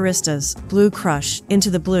such as Turistas, Blue Crush, Into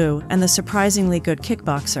the Blue, and the surprisingly good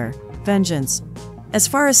Kickboxer, Vengeance. As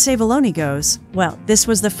far as Savaloni goes, well, this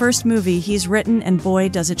was the first movie he's written, and boy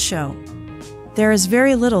does it show. There is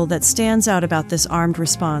very little that stands out about this Armed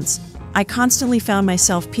Response. I constantly found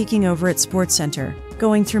myself peeking over at SportsCenter,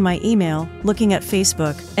 going through my email, looking at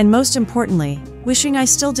Facebook, and most importantly, wishing I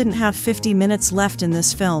still didn't have 50 minutes left in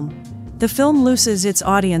this film. The film loses its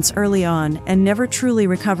audience early on and never truly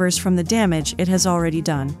recovers from the damage it has already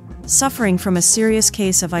done. Suffering from a serious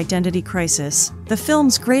case of identity crisis, the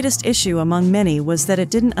film's greatest issue among many was that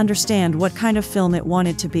it didn't understand what kind of film it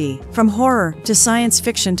wanted to be. From horror to science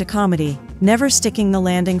fiction to comedy, never sticking the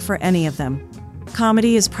landing for any of them.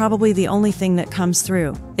 Comedy is probably the only thing that comes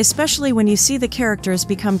through, especially when you see the characters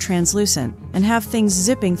become translucent and have things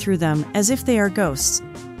zipping through them as if they are ghosts.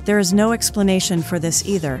 There is no explanation for this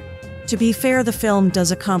either. To be fair, the film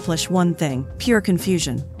does accomplish one thing: pure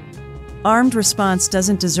confusion. Armed Response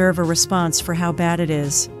doesn't deserve a response for how bad it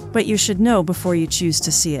is, but you should know before you choose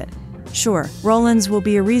to see it. Sure, Rollins will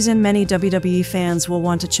be a reason many WWE fans will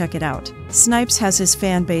want to check it out. Snipes has his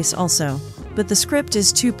fan base also, but the script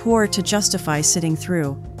is too poor to justify sitting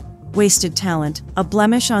through. Wasted talent, a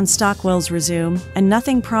blemish on Stockwell's resume, and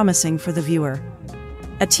nothing promising for the viewer.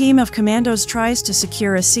 A team of commandos tries to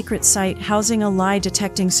secure a secret site housing a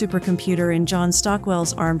lie-detecting supercomputer in John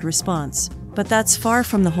Stockwell's Armed Response, but that's far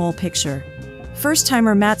from the whole picture.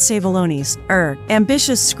 First-timer Matt Savaloni's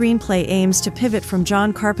ambitious screenplay aims to pivot from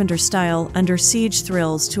John Carpenter-style Under Siege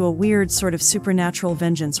thrills to a weird sort of supernatural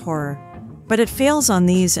vengeance horror. But it fails on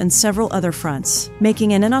these and several other fronts,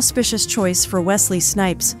 making an inauspicious choice for Wesley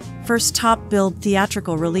Snipes' first top-billed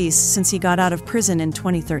theatrical release since he got out of prison in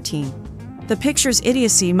 2013. The picture's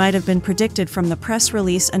idiocy might have been predicted from the press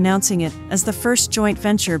release announcing it as the first joint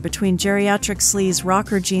venture between geriatric sleaze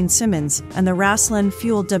rocker Gene Simmons and the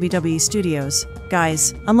wrestling-fueled WWE studios.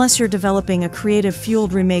 Guys, unless you're developing a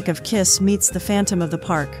creative-fueled remake of Kiss meets The Phantom of the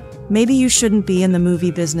Park, maybe you shouldn't be in the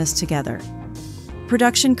movie business together.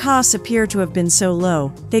 Production costs appear to have been so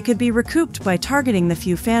low, they could be recouped by targeting the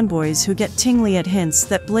few fanboys who get tingly at hints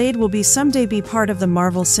that Blade will someday be part of the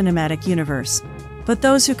Marvel Cinematic Universe. But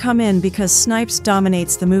those who come in because Snipes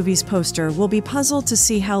dominates the movie's poster will be puzzled to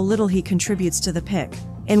see how little he contributes to the pick,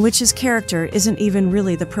 in which his character isn't even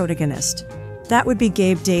really the protagonist. That would be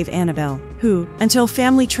Dave Annable, who, until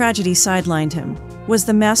family tragedy sidelined him, was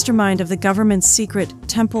the mastermind of the government's secret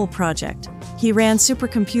Temple project. He ran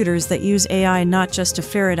supercomputers that use AI not just to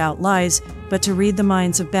ferret out lies, but to read the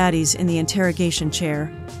minds of baddies in the interrogation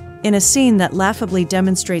chair. In a scene that laughably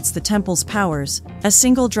demonstrates the temple's powers, a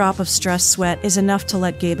single drop of stress sweat is enough to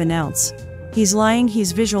let Gabe announce. He's lying,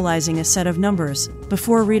 he's visualizing a set of numbers,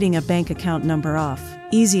 before reading a bank account number off.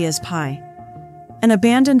 Easy as pie. An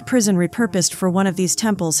abandoned prison repurposed for one of these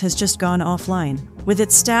temples has just gone offline, with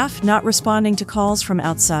its staff not responding to calls from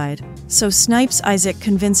outside. So Snipes Isaac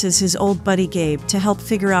convinces his old buddy Gabe to help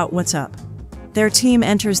figure out what's up. Their team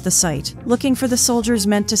enters the site, looking for the soldiers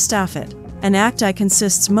meant to staff it. An act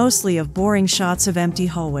consists mostly of boring shots of empty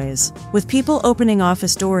hallways, with people opening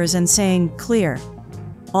office doors and saying, "Clear."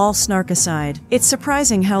 All snark aside, it's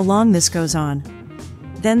surprising how long this goes on.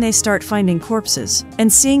 Then they start finding corpses,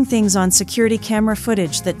 and seeing things on security camera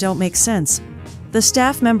footage that don't make sense. The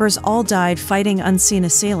staff members all died fighting unseen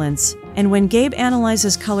assailants, and when Gabe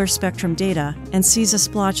analyzes color spectrum data and sees a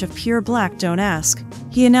splotch of pure black, don't ask,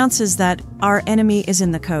 he announces that, "Our enemy is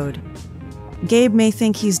in the code." Gabe may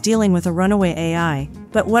think he's dealing with a runaway AI,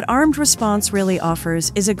 but what Armed Response really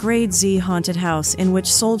offers is a Grade Z haunted house in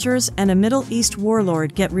which soldiers and a Middle East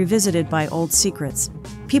warlord get revisited by old secrets.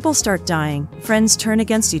 People start dying, friends turn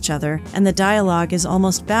against each other, and the dialogue is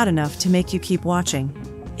almost bad enough to make you keep watching.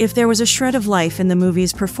 If there was a shred of life in the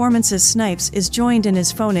movie's performances, Snipes is joined in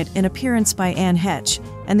his phone in appearance by Heche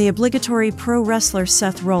and the obligatory pro wrestler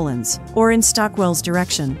Seth Rollins, or in Stockwell's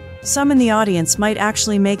direction. Some in the audience might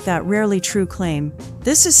actually make that rarely true claim,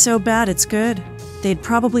 "This is so bad it's good." They'd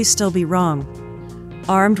probably still be wrong.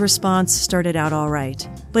 Armed Response started out alright,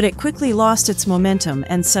 but it quickly lost its momentum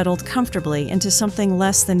and settled comfortably into something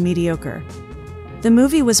less than mediocre. The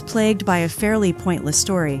movie was plagued by a fairly pointless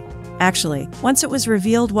story. Actually, once it was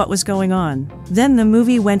revealed what was going on, then the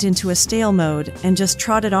movie went into a stale mode and just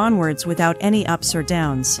trotted onwards without any ups or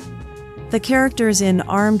downs. The characters in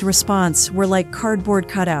Armed Response were like cardboard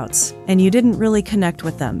cutouts, and you didn't really connect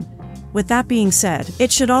with them. With that being said,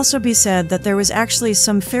 it should also be said that there was actually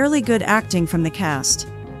some fairly good acting from the cast.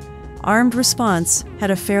 Armed Response had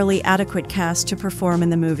a fairly adequate cast to perform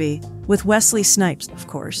in the movie, with Wesley Snipes, of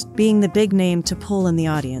course, being the big name to pull in the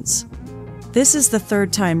audience. This is the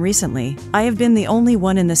third time recently I have been the only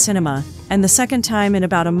one in the cinema, and the second time in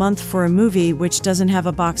about a month for a movie which doesn't have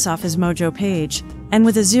a box office mojo page, and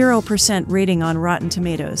with a 0% rating on Rotten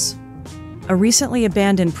Tomatoes. A recently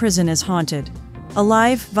abandoned prison is haunted,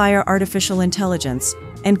 alive via artificial intelligence,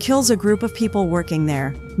 and kills a group of people working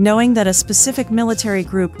there, knowing that a specific military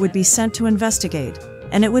group would be sent to investigate,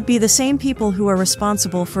 and it would be the same people who are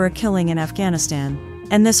responsible for a killing in Afghanistan.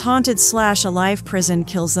 And this haunted/alive prison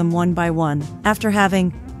kills them one by one, after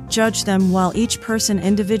having judged them while each person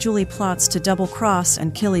individually plots to double-cross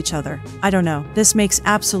and kill each other. I don't know, this makes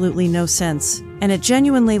absolutely no sense, and it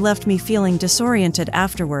genuinely left me feeling disoriented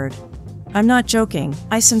afterward. I'm not joking,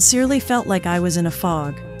 I sincerely felt like I was in a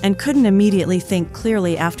fog, and couldn't immediately think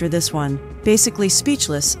clearly after this one, basically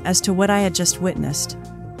speechless as to what I had just witnessed.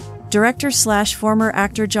 Director/former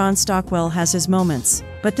actor John Stockwell has his moments,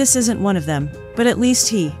 but this isn't one of them. But at least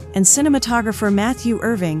he, and cinematographer Matthew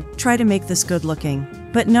Irving, try to make this good-looking.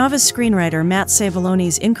 But novice screenwriter Matt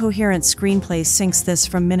Savoloni's incoherent screenplay sinks this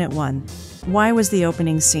from minute one. Why was the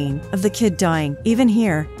opening scene of the kid dying, even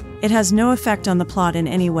here? It has no effect on the plot in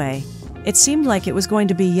any way. It seemed like it was going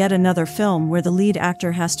to be yet another film where the lead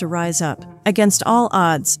actor has to rise up, against all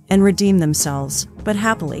odds, and redeem themselves. But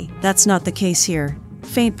happily, that's not the case here.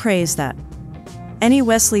 Faint praise that. Any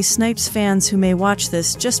Wesley Snipes fans who may watch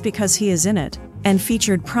this just because he is in it, and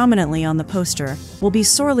featured prominently on the poster, will be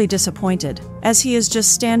sorely disappointed, as he is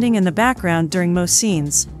just standing in the background during most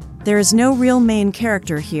scenes. There is no real main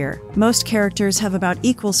character here. Most characters have about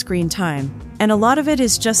equal screen time, and a lot of it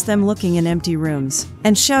is just them looking in empty rooms,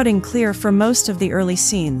 and shouting clear for most of the early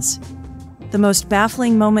scenes. The most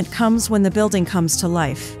baffling moment comes when the building comes to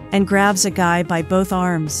life, and grabs a guy by both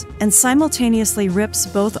arms, and simultaneously rips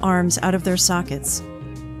both arms out of their sockets.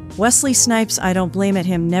 Wesley Snipes, I don't blame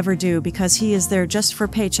him, never do, because he is there just for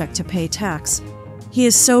paycheck to pay tax. He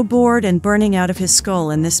is so bored and burning out of his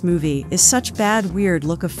skull in this movie is such bad weird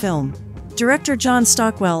look of film. Director John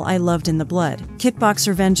Stockwell I loved in The Blood.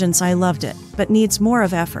 Kickboxer Vengeance I loved it, but needs more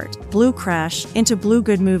of effort. Blue Crash, into blue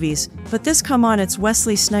good movies, but this come on it's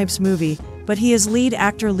Wesley Snipes movie, but he is lead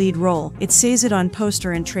actor lead role. It says it on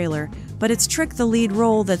poster and trailer, but it's Trick the lead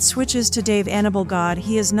role that switches to Dave Annable. God,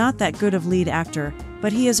 he is not that good of lead actor,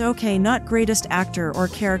 but he is okay, not greatest actor or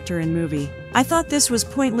character in movie. I thought this was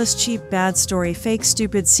pointless, cheap, bad story, fake,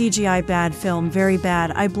 stupid CGI, bad film, very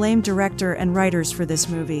bad. I blame director and writers for this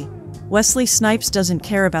movie. Wesley Snipes doesn't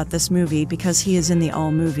care about this movie because he is in the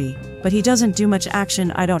all movie, but he doesn't do much action.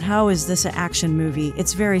 How is this an action movie?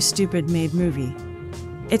 It's very stupid made movie.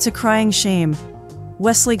 It's a crying shame.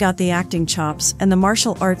 Wesley got the acting chops and the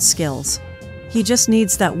martial arts skills. He just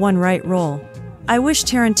needs that one right role. I wish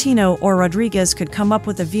Tarantino or Rodriguez could come up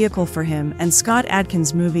with a vehicle for him and Scott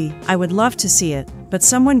Adkins movie. I would love to see it, but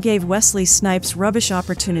someone gave Wesley Snipes rubbish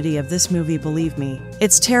opportunity of this movie, believe me.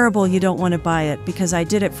 It's terrible, you don't want to buy it because I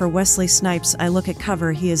did it for Wesley Snipes. I look at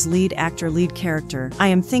cover, he is lead actor, lead character. I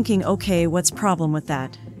am thinking, okay, what's problem with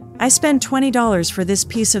that? I spend $20 for this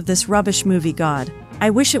piece of this rubbish movie, God. I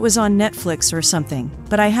wish it was on Netflix or something,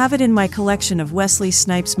 but I have it in my collection of Wesley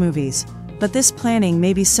Snipes movies. But this planning,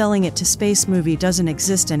 maybe selling it to space movie, doesn't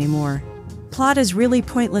exist anymore. Plot is really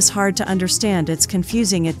pointless, hard to understand, it's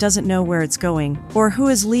confusing, it doesn't know where it's going, or who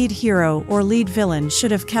is lead hero or lead villain. Should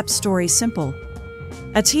have kept story simple.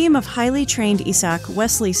 A team of highly trained Isaac,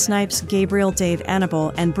 Wesley Snipes, Gabriel Dave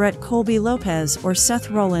Annable, and Brett Colby Lopez, or Seth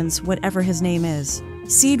Rollins, whatever his name is.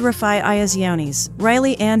 Seed Rafai Ayazianis,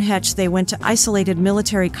 Riley and Heche. They went to isolated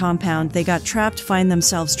military compound, they got trapped, find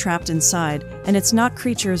themselves trapped inside, and it's not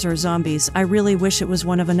creatures or zombies. I really wish it was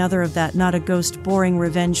one of another of that, not a ghost boring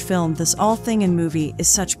revenge film. This all thing in movie is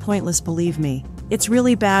such pointless, believe me. It's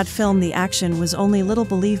really bad film, the action was only little,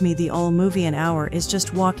 believe me, the all movie an hour is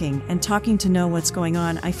just walking and talking to know what's going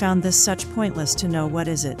on. I found this such pointless to know what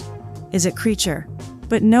is it. Is it creature?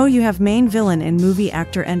 But no, you have main villain in movie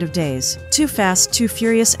actor End of Days. Too Fast, Too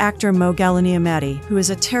Furious actor Mo Galaniamati, who is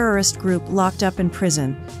a terrorist group locked up in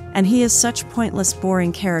prison, and he is such pointless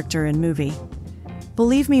boring character in movie.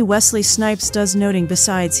 Believe me, Wesley Snipes does noting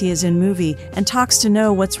besides he is in movie and talks to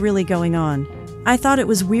know what's really going on. I thought it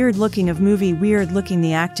was weird looking of movie, weird looking,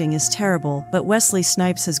 the acting is terrible, but Wesley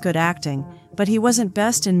Snipes has good acting. But he wasn't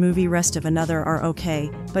best in movie, rest of another are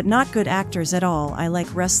okay, but not good actors at all. I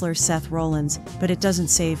like wrestler Seth Rollins, but it doesn't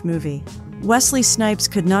save movie. Wesley Snipes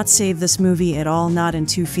could not save this movie at all, not in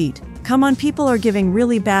 2 feet. Come on, people are giving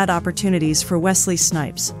really bad opportunities for Wesley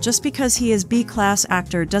Snipes. Just because he is B-class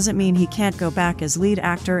actor doesn't mean he can't go back as lead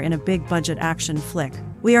actor in a big budget action flick.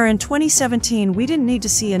 We are in 2017, we didn't need to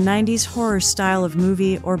see a 90s horror style of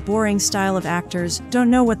movie or boring style of actors.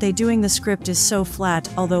 Don't know what they doing, the script is so flat.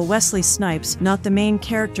 Although Wesley Snipes, not the main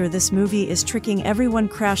character, this movie is tricking everyone.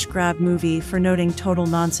 Crash grab movie for noting total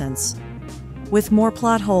nonsense. With more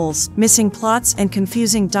plot holes, missing plots, and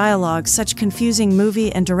confusing dialogue. Such confusing movie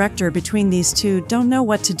and director between these two don't know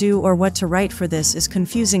what to do or what to write for. This is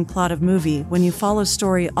confusing plot of movie. When you follow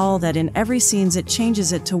story all that in every scenes, it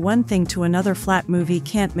changes it to one thing to another. Flat movie,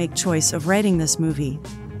 can't make choice of writing this movie.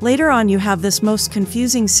 Later on you have this most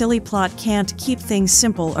confusing silly plot, can't keep things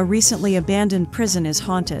simple. A recently abandoned prison is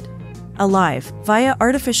haunted alive via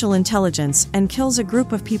artificial intelligence and kills a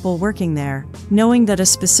group of people working there, knowing that a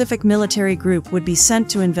specific military group would be sent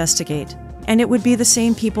to investigate. And it would be the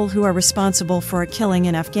same people who are responsible for a killing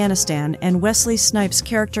in Afghanistan, and Wesley Snipes'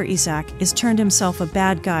 character Isaac is turned himself a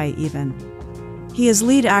bad guy even. He is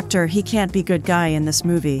lead actor, he can't be good guy in this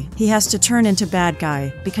movie. He has to turn into bad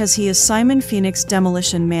guy, because he is Simon Phoenix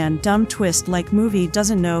Demolition Man. Dumb twist, like movie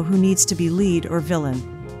doesn't know who needs to be lead or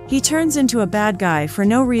villain. He turns into a bad guy for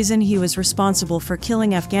no reason. He was responsible for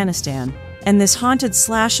killing Afghanistan, and this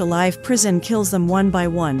haunted/alive prison kills them one by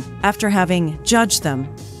one, after having judged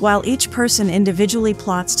them, while each person individually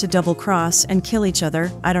plots to double-cross and kill each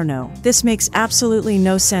other. I don't know. This makes absolutely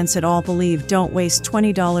no sense at all. Believe, don't waste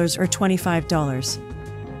 $20 or $25.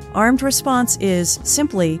 Armed response is,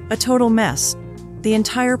 simply, a total mess. The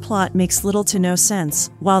entire plot makes little to no sense,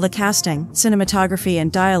 while the casting, cinematography,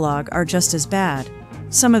 and dialogue are just as bad.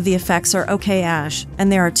 Some of the effects are okay,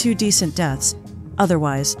 and there are 2 decent deaths.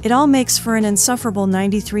 Otherwise, it all makes for an insufferable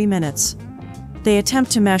 93 minutes. They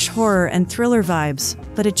attempt to mesh horror and thriller vibes,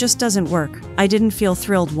 but it just doesn't work. I didn't feel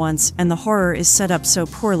thrilled once, and the horror is set up so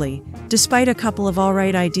poorly, despite a couple of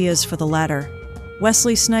alright ideas for the latter.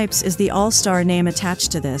 Wesley Snipes is the all-star name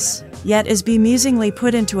attached to this, yet is bemusingly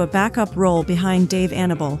put into a backup role behind Dave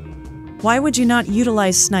Annable. Why would you not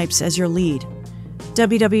utilize Snipes as your lead?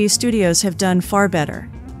 WW Studios have done far better.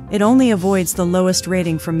 It only avoids the lowest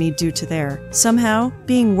rating from me due to there, somehow,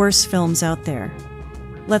 being worse films out there.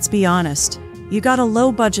 Let's be honest. You got a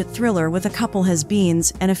low-budget thriller with a couple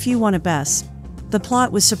has-beens and a few wanna-bests. The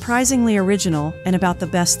plot was surprisingly original and about the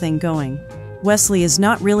best thing going. Wesley is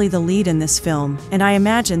not really the lead in this film, and I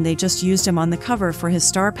imagine they just used him on the cover for his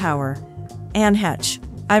star power. Anne Heche.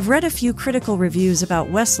 I've read a few critical reviews about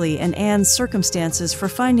Wesley and Anne's circumstances for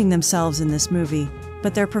finding themselves in this movie,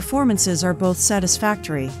 but their performances are both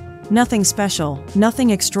satisfactory. Nothing special,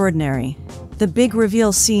 nothing extraordinary. The big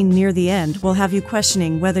reveal scene near the end will have you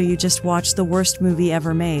questioning whether you just watched the worst movie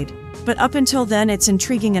ever made. But up until then, it's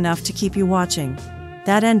intriguing enough to keep you watching.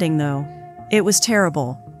 That ending, though, it was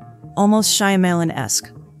terrible. Almost Shyamalan-esque.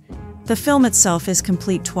 The film itself is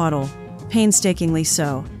complete twaddle, painstakingly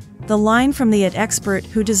so. The line from the expert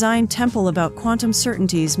who designed Temple about quantum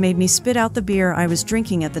certainties made me spit out the beer I was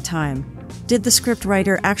drinking at the time. Did the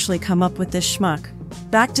scriptwriter actually come up with this schmuck?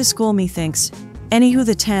 Back to school me thinks. Anywho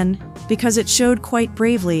the 10, because it showed quite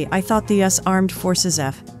bravely I thought the US Armed Forces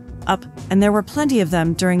up, and there were plenty of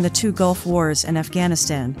them during the 2 Gulf Wars and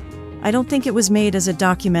Afghanistan. I don't think it was made as a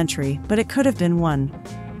documentary, but it could have been one.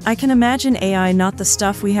 I can imagine AI not the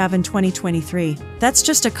stuff we have in 2023. That's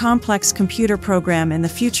just a complex computer program in the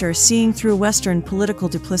future seeing through Western political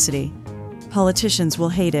duplicity. Politicians will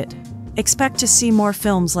hate it. Expect to see more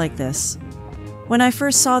films like this. When I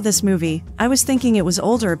first saw this movie, I was thinking it was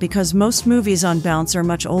older because most movies on Bounce are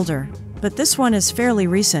much older. But this one is fairly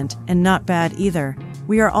recent, and not bad either.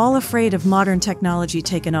 We are all afraid of modern technology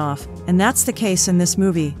taking off, and that's the case in this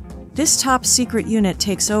movie. This top secret unit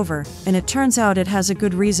takes over, and it turns out it has a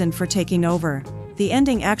good reason for taking over. The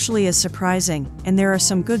ending actually is surprising, and there are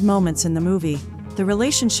some good moments in the movie. The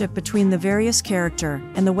relationship between the various characters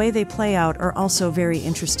and the way they play out are also very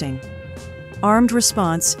interesting. Armed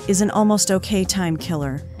Response is an almost okay time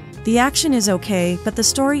killer. The action is okay, but the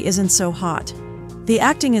story isn't so hot. The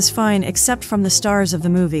acting is fine except from the stars of the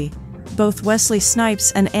movie. Both Wesley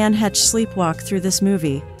Snipes and Heche sleepwalk through this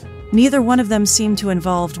movie. Neither one of them seem to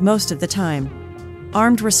involved most of the time.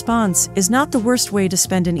 Armed Response is not the worst way to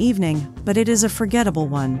spend an evening, but it is a forgettable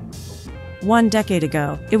one. 1 decade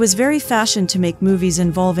ago, it was very fashioned to make movies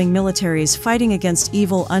involving militaries fighting against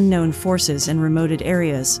evil unknown forces in remote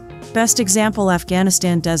areas. Best example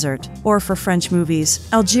Afghanistan desert, or for French movies,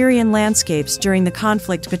 Algerian landscapes during the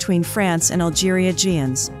conflict between France and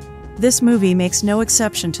Algerians. This movie makes no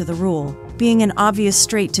exception to the rule, being an obvious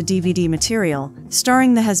straight-to-DVD material,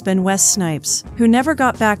 starring the has-been Wes Snipes, who never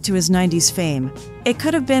got back to his 90s fame. It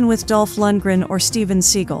could have been with Dolph Lundgren or Steven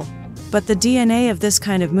Seagal. But the DNA of this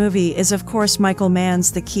kind of movie is of course Michael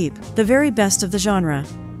Mann's The Keep, the very best of the genre.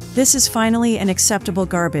 This is finally an acceptable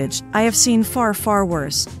garbage. I have seen far, far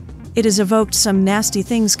worse. It has evoked some nasty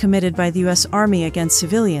things committed by the US Army against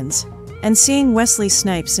civilians, and seeing Wesley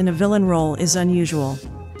Snipes in a villain role is unusual.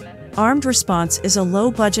 Armed Response is a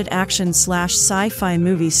low-budget action/sci-fi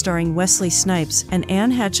movie starring Wesley Snipes and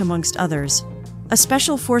Heche amongst others. A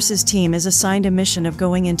special forces team is assigned a mission of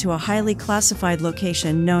going into a highly classified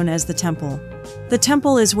location known as the Temple. The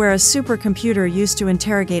Temple is where a supercomputer used to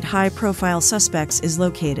interrogate high-profile suspects is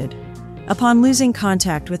located. Upon losing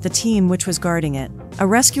contact with the team which was guarding it, a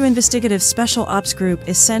rescue investigative special ops group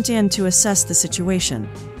is sent in to assess the situation.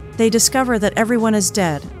 They discover that everyone is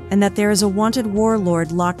dead, and that there is a wanted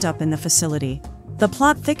warlord locked up in the facility. The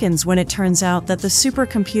plot thickens when it turns out that the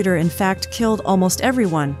supercomputer in fact killed almost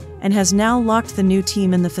everyone, and has now locked the new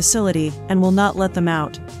team in the facility, and will not let them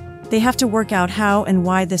out. They have to work out how and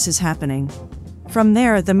why this is happening. From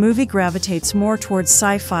there, the movie gravitates more towards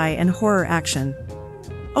sci-fi and horror action.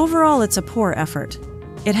 Overall, it's a poor effort.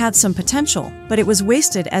 It had some potential, but it was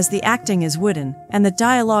wasted as the acting is wooden, and the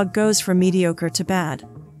dialogue goes from mediocre to bad.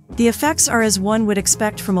 The effects are as one would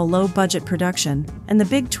expect from a low-budget production, and the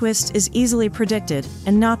big twist is easily predicted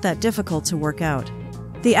and not that difficult to work out.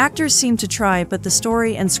 The actors seem to try, but the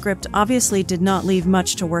story and script obviously did not leave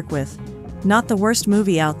much to work with. Not the worst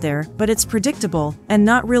movie out there, but it's predictable and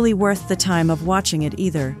not really worth the time of watching it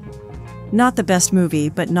either. Not the best movie,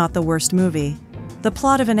 but not the worst movie. The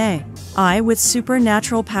plot of an AI with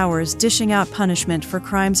supernatural powers dishing out punishment for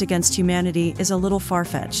crimes against humanity is a little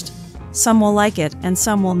far-fetched. Some will like it, and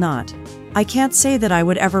some will not. I can't say that I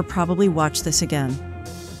would ever probably watch this again.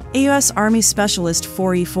 US Army Specialist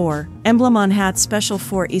 4E4, emblem on hat Special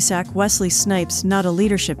 4 ESAC Wesley Snipes, not a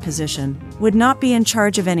leadership position, would not be in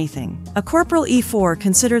charge of anything. A Corporal E4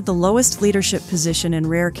 considered the lowest leadership position in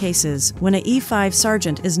rare cases when a E5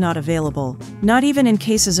 sergeant is not available, not even in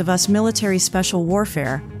cases of US military special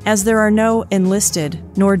warfare, as there are no enlisted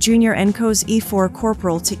nor junior ENCOs E4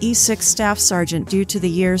 corporal to E6 staff sergeant due to the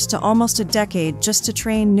years to almost a decade just to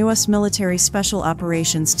train new US military special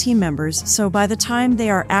operations team members, so by the time they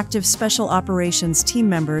are active special operations team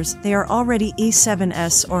members, they are already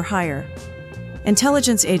E7S or higher.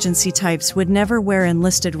 Intelligence agency types would never wear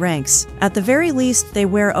enlisted ranks. At the very least, they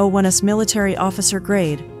wear O1S military officer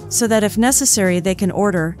grade, so that if necessary they can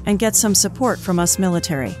order and get some support from us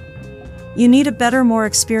military. You need a better, more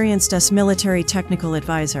experienced US military technical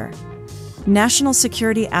advisor. National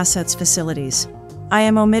Security Assets Facilities. I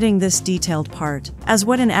am omitting this detailed part, as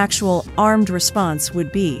what an actual armed response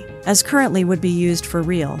would be, as currently would be used for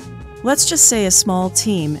real. Let's just say a small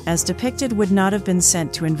team, as depicted, would not have been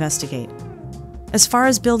sent to investigate. As far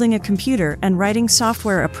as building a computer and writing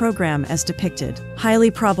software, a program as depicted, highly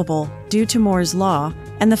probable, due to Moore's law,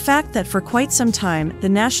 and the fact that for quite some time the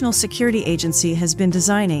National Security Agency has been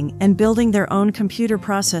designing and building their own computer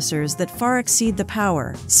processors that far exceed the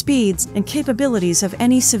power, speeds, and capabilities of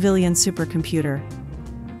any civilian supercomputer.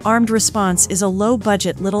 Armed Response is a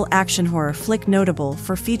low-budget little action horror flick notable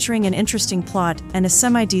for featuring an interesting plot and a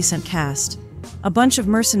semi-decent cast. A bunch of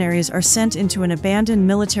mercenaries are sent into an abandoned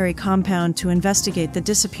military compound to investigate the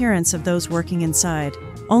disappearance of those working inside,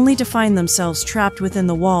 only to find themselves trapped within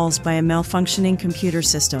the walls by a malfunctioning computer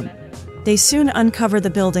system. They soon uncover the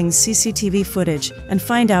building's CCTV footage and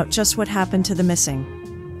find out just what happened to the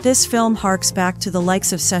missing. This film harks back to the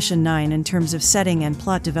likes of Session 9 in terms of setting and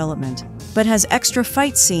plot development, but has extra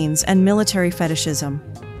fight scenes and military fetishism.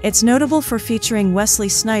 It's notable for featuring Wesley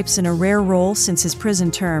Snipes in a rare role since his prison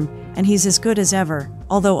term, and he's as good as ever,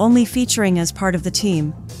 although only featuring as part of the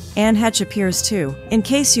team. Heche appears too, in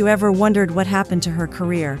case you ever wondered what happened to her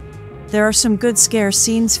career. There are some good scare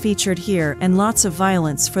scenes featured here and lots of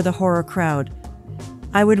violence for the horror crowd.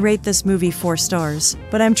 I would rate this movie 4 stars,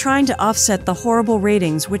 but I'm trying to offset the horrible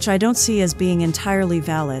ratings which I don't see as being entirely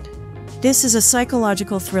valid. This is a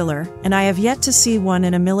psychological thriller, and I have yet to see one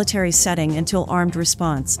in a military setting until Armed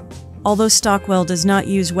Response. Although Stockwell does not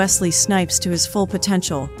use Wesley Snipes to his full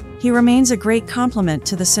potential, he remains a great complement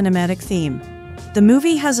to the cinematic theme. The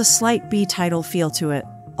movie has a slight B-title feel to it,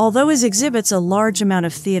 although it exhibits a large amount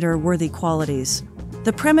of theater-worthy qualities.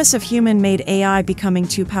 The premise of human-made AI becoming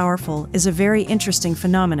too powerful is a very interesting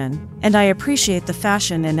phenomenon, and I appreciate the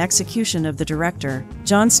fashion and execution of the director,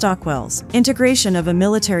 John Stockwell's integration of a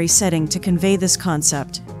military setting to convey this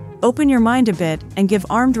concept. Open your mind a bit and give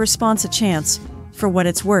Armed Response a chance, for what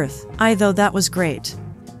it's worth. Though that was great.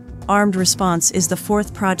 Armed Response is the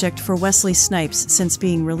 4th project for Wesley Snipes since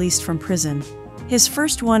being released from prison. His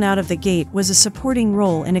first one out of the gate was a supporting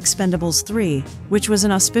role in Expendables 3, which was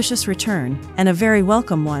an auspicious return, and a very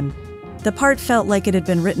welcome one. The part felt like it had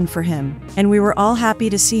been written for him, and we were all happy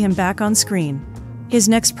to see him back on screen. His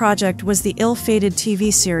next project was the ill-fated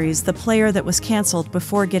TV series The Player that was cancelled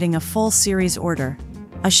before getting a full series order.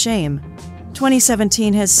 A shame.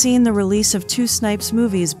 2017 has seen the release of 2 Snipes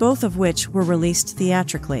movies, both of which were released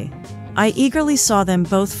theatrically. I eagerly saw them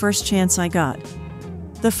both first chance I got.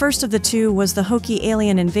 The first of the 2 was the hokey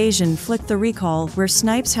alien invasion flick The Recall, where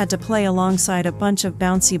Snipes had to play alongside a bunch of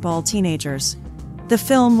bouncy ball teenagers. The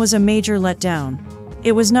film was a major letdown.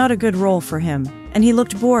 It was not a good role for him, and he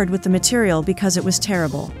looked bored with the material because it was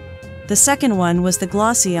terrible. The second one was the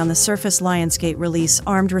glossy on the surface Lionsgate release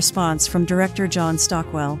Armed Response from director John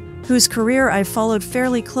Stockwell, whose career I've followed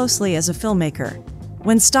fairly closely as a filmmaker.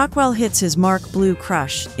 When Stockwell hits his Mark Blue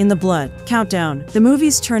crush, In the Blood Countdown, the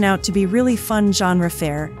movies turn out to be really fun genre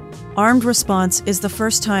fare. Armed Response is the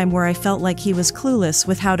first time where I felt like he was clueless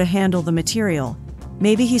with how to handle the material.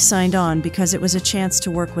 Maybe he signed on because it was a chance to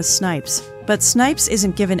work with Snipes, but Snipes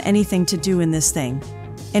isn't given anything to do in this thing.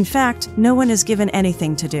 In fact, no one is given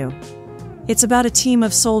anything to do. It's about a team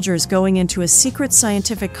of soldiers going into a secret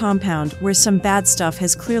scientific compound where some bad stuff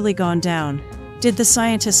has clearly gone down. Did the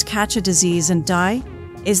scientists catch a disease and die?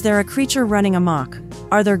 Is there a creature running amok?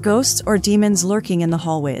 Are there ghosts or demons lurking in the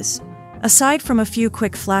hallways? Aside from a few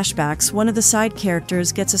quick flashbacks, one of the side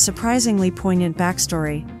characters gets a surprisingly poignant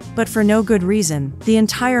backstory, but for no good reason. The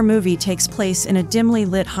entire movie takes place in a dimly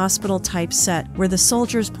lit hospital-type set where the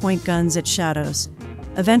soldiers point guns at shadows.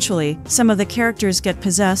 Eventually, some of the characters get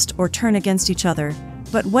possessed or turn against each other,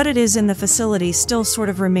 but what it is in the facility still sort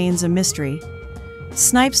of remains a mystery.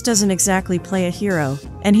 Snipes doesn't exactly play a hero,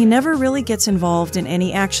 and he never really gets involved in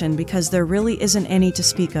any action because there really isn't any to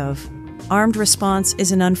speak of. Armed Response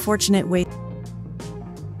is an unfortunate way